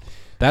Christ!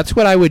 That's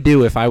what I would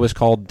do if I was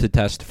called to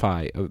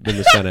testify in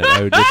the Senate.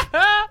 I would just,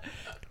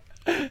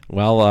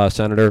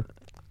 Senator.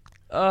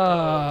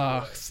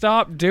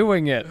 Stop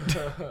doing it.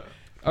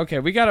 Okay,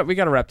 we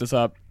gotta wrap this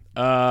up.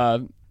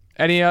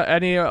 Any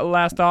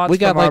last thoughts We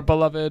got from our like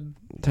beloved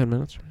 10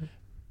 minutes.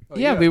 Oh,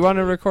 yeah, we want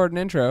to record an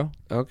intro.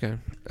 Okay.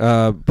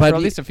 For But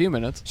at least a few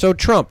minutes. So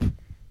Trump,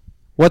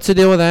 what's the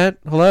deal with that?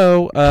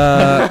 Hello.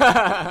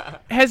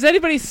 Has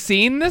anybody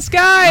seen this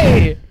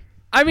guy?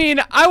 I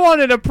mean, I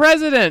wanted a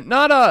president,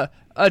 not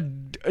a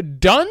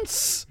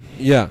dunce.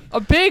 Yeah. A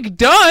big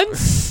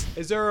dunce.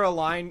 Is there a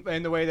line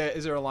in the way that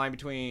is there a line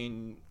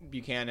between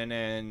Buchanan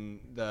and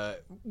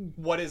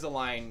what is the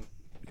line?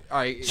 All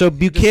right. So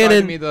Buchanan,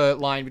 describe to me the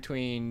line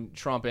between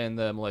Trump and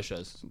the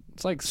militias.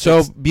 It's like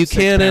Buchanan.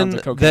 6 pounds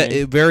of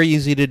cocaine. Very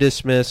easy to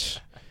dismiss.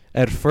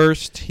 At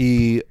first,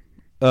 he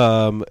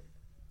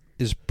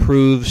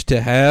proves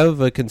to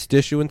have a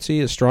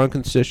constituency, a strong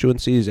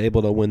constituency. He's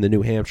able to win the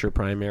New Hampshire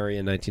primary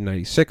in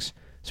 1996,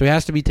 so he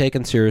has to be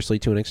taken seriously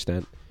to an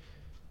extent.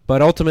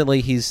 But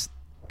ultimately, he's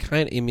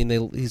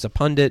he's a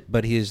pundit,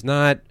 but he is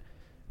not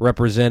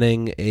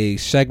representing a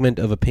segment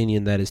of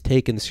opinion that is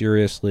taken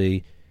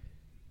seriously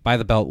by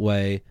the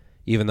Beltway,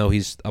 even though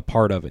he's a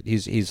part of it.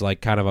 He's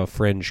like kind of a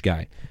fringe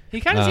guy.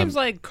 He kind of seems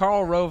like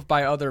Karl Rove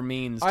by other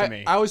means to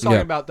me. I was talking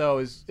about, though,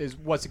 is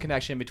what's the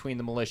connection between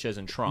the militias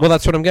and Trump? Well,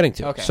 that's what I'm getting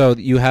to. Okay. So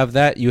you have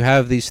that. You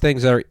have these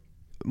things that are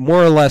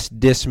more or less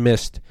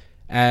dismissed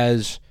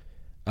as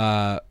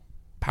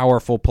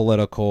powerful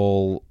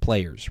political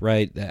players,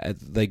 right?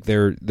 Like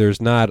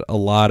there's not a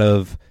lot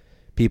of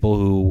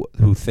people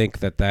who think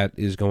that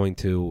is going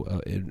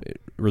to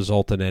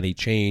result in any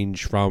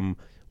change from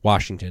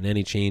Washington,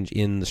 any change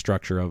in the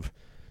structure of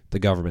the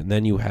government. And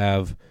then you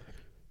have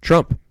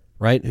Trump,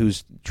 right,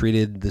 who's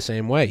treated the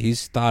same way.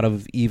 He's thought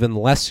of even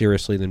less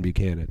seriously than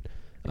Buchanan.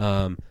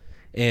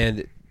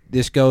 And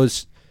this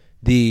goes,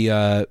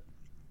 the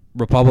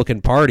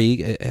Republican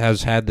Party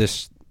has had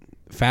this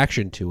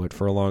faction to it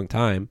for a long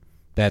time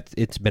that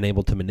it's been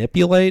able to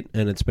manipulate,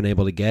 and it's been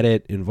able to get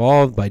it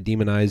involved by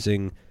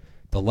demonizing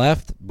the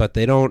left, but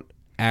they don't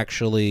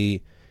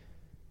actually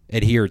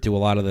adhere to a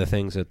lot of the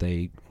things that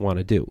they want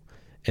to do.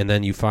 And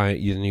then you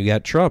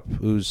got Trump,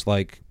 who's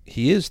like,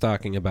 he is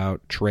talking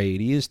about trade,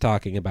 he is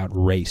talking about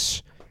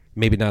race,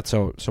 maybe not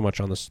so much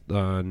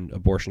on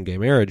abortion, gay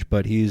marriage,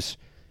 but he's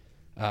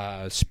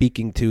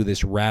speaking to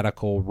this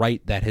radical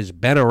right that has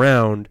been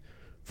around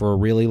for a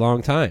really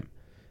long time,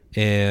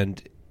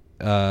 and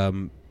by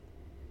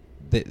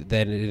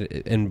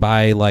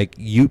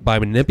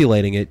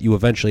manipulating it, you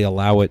eventually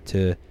allow it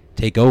to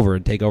take over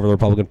the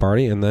Republican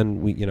Party, and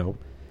then we,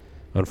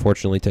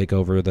 unfortunately take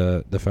over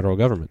the federal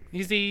government.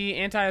 He's the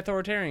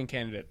anti-authoritarian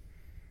candidate.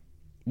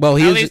 Well,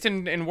 At least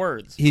in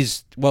words.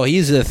 He's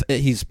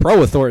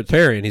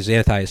pro-authoritarian. He's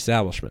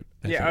anti-establishment.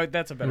 I think.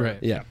 That's a better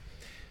Right. way. Yeah.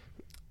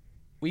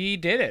 We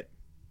did it.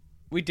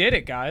 We did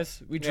it,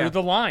 guys. We drew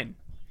the line.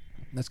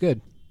 That's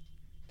good.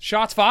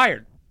 Shots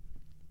fired.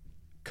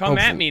 Come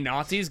at Hopefully. me,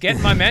 Nazis. Get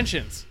in my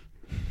mentions.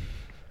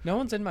 No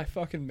one's in my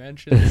fucking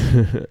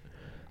mentions.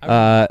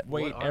 I would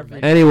wait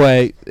every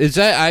Anyway, is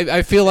that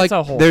I feel like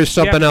a whole- there's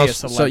you have something to be a else.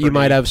 So you celebrity.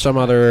 might have some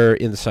other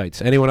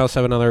insights. Anyone else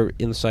have another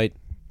insight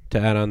to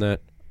add on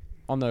that?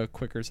 on the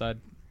quicker side.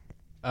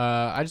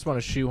 I just want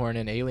to shoehorn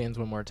in aliens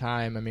one more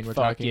time. I mean, we're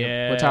Fuck talking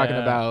yeah. we're talking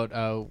about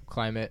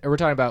climate, or we're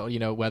talking about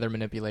weather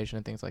manipulation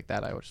and things like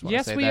that. I just want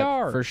Yes, to say we that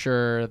are. for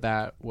sure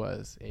that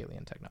was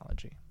alien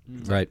technology.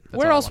 Right. That's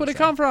Where all I else would wanna it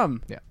say. come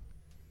from? Yeah.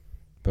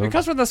 Boom. It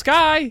comes from the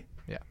sky.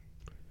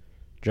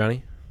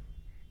 Johnny?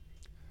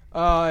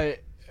 I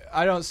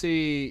don't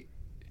see.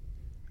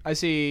 I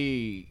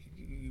see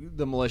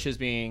the militias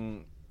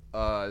being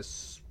a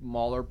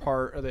smaller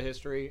part of the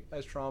history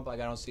as Trump. Like,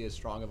 I don't see as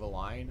strong of a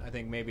line. I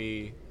think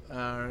maybe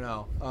I don't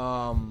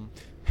know.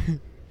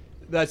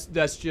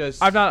 That's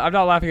just. I'm not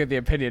laughing at the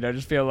opinion. I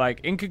just feel like,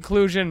 in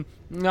conclusion,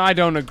 I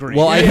don't agree.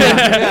 Well, I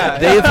think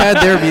they've had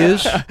their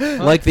views,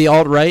 like the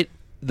alt-right.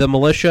 The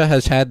militia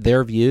has had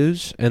their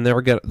views, and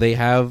they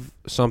have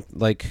some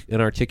like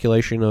an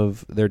articulation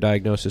of their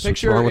diagnosis.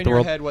 Picture what's wrong in with the your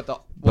world. head what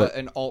but-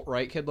 an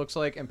alt-right kid looks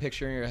like, and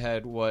picture in your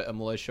head what a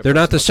militia. They're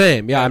not the person looks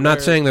same. Yeah, I'm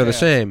not saying they're the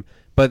same,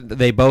 but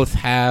they both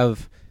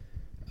have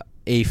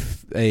a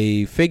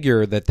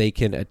figure that they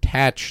can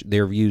attach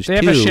their views to. they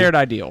have a shared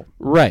ideal.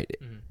 Right,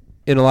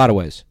 in a lot of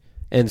ways,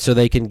 and so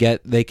they can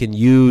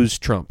use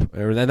Trump,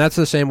 and that's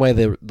the same way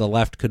the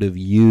left could have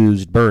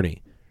used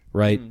Bernie,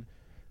 right?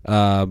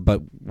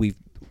 But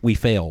we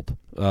failed.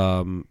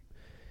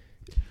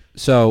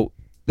 So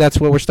that's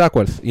what we're stuck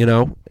with,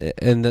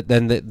 and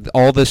then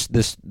all this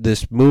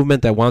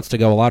movement that wants to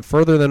go a lot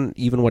further than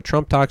even what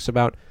Trump talks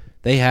about.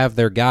 They have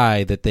their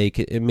guy that they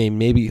can. I mean,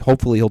 maybe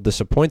hopefully he'll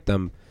disappoint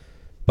them,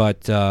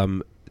 but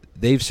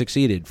they've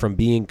succeeded from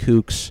being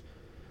kooks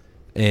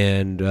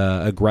and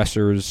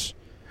aggressors,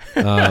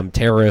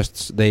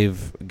 terrorists.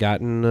 They've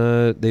gotten.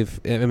 I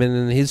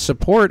mean, his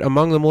support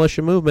among the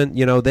militia movement.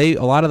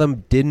 A lot of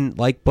them didn't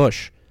like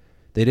Bush.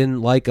 They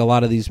didn't like a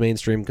lot of these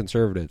mainstream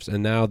conservatives,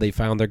 and now they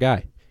found their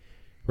guy,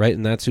 right?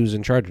 And that's who's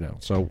in charge now.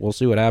 So we'll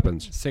see what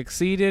happens.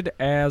 Succeeded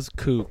as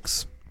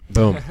kooks.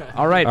 Boom.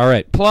 All right. All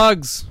right.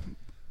 Plugs.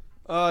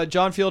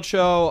 John Field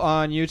Show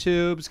on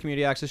YouTube. It's a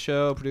community access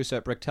show produced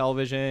at Brick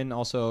Television.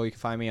 Also, you can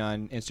find me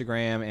on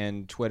Instagram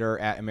and Twitter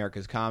at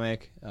America's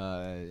Comic.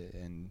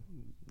 And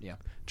yeah,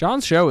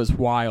 John's show is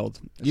wild.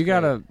 You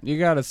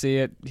gotta see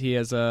it. He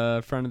has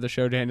a friend of the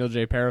show, Daniel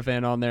J.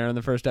 Parafan, on there in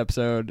the first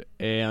episode,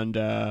 and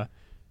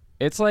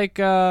it's like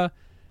Mad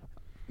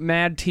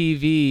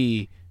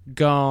TV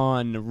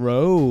gone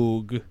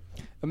rogue.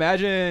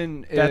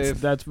 imagine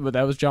if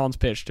That was John's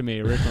pitch to me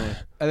originally.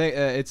 I think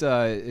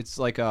it's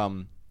like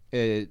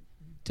it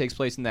takes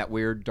place in that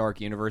weird dark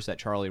universe that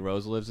Charlie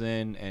Rose lives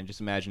in, and just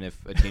imagine if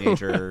a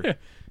teenager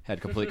had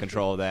complete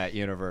control of that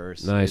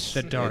universe. Nice.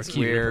 The dark it's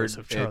universe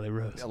weird. of Charlie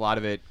Rose. A lot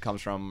of it comes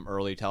from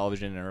early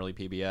television and early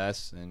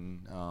PBS,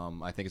 and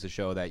I think it's a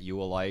show that you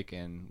will like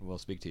and will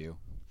speak to you.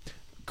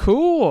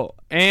 Cool.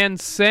 And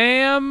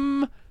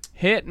Sam,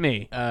 hit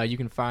me. You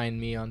can find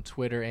me on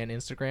Twitter and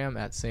Instagram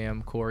at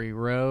Sam Corey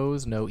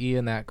Rose. No E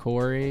in that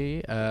Corey.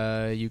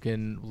 You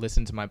can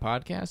listen to my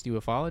podcast,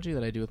 Ufology,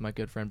 that I do with my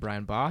good friend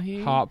Brian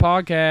Bahi. Hot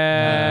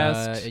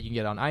podcast. You can get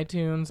it on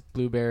iTunes,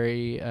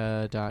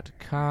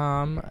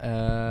 blueberry.com.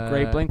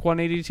 Great Blink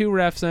 182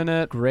 refs in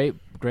it. Great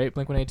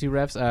Blink-182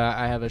 refs.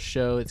 I have a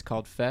show. It's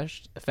called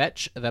Fetch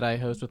that I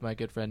host with my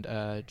good friend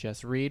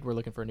Jess Reed. We're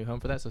looking for a new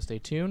home for that, so stay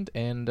tuned.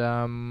 And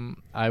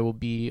I will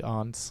be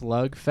on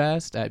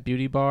Slugfest at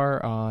Beauty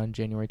Bar on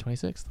January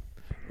 26th.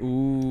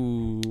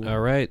 Ooh.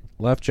 All right.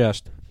 Left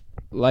chest.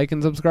 Like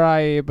and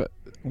subscribe.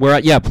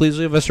 Please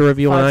leave us a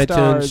review on 5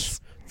 iTunes.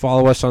 stars.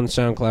 Follow us on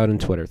SoundCloud and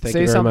Twitter. Thank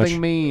Say you very something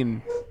much.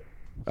 mean.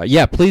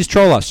 Please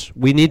troll us.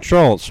 We need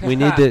trolls. We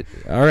need to.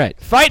 All right.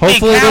 Fight me,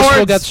 Hopefully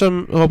cowards!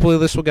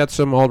 this will get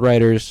some alt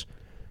writers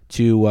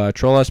to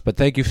troll us. But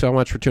thank you so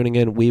much for tuning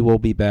in. We will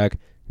be back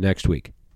next week.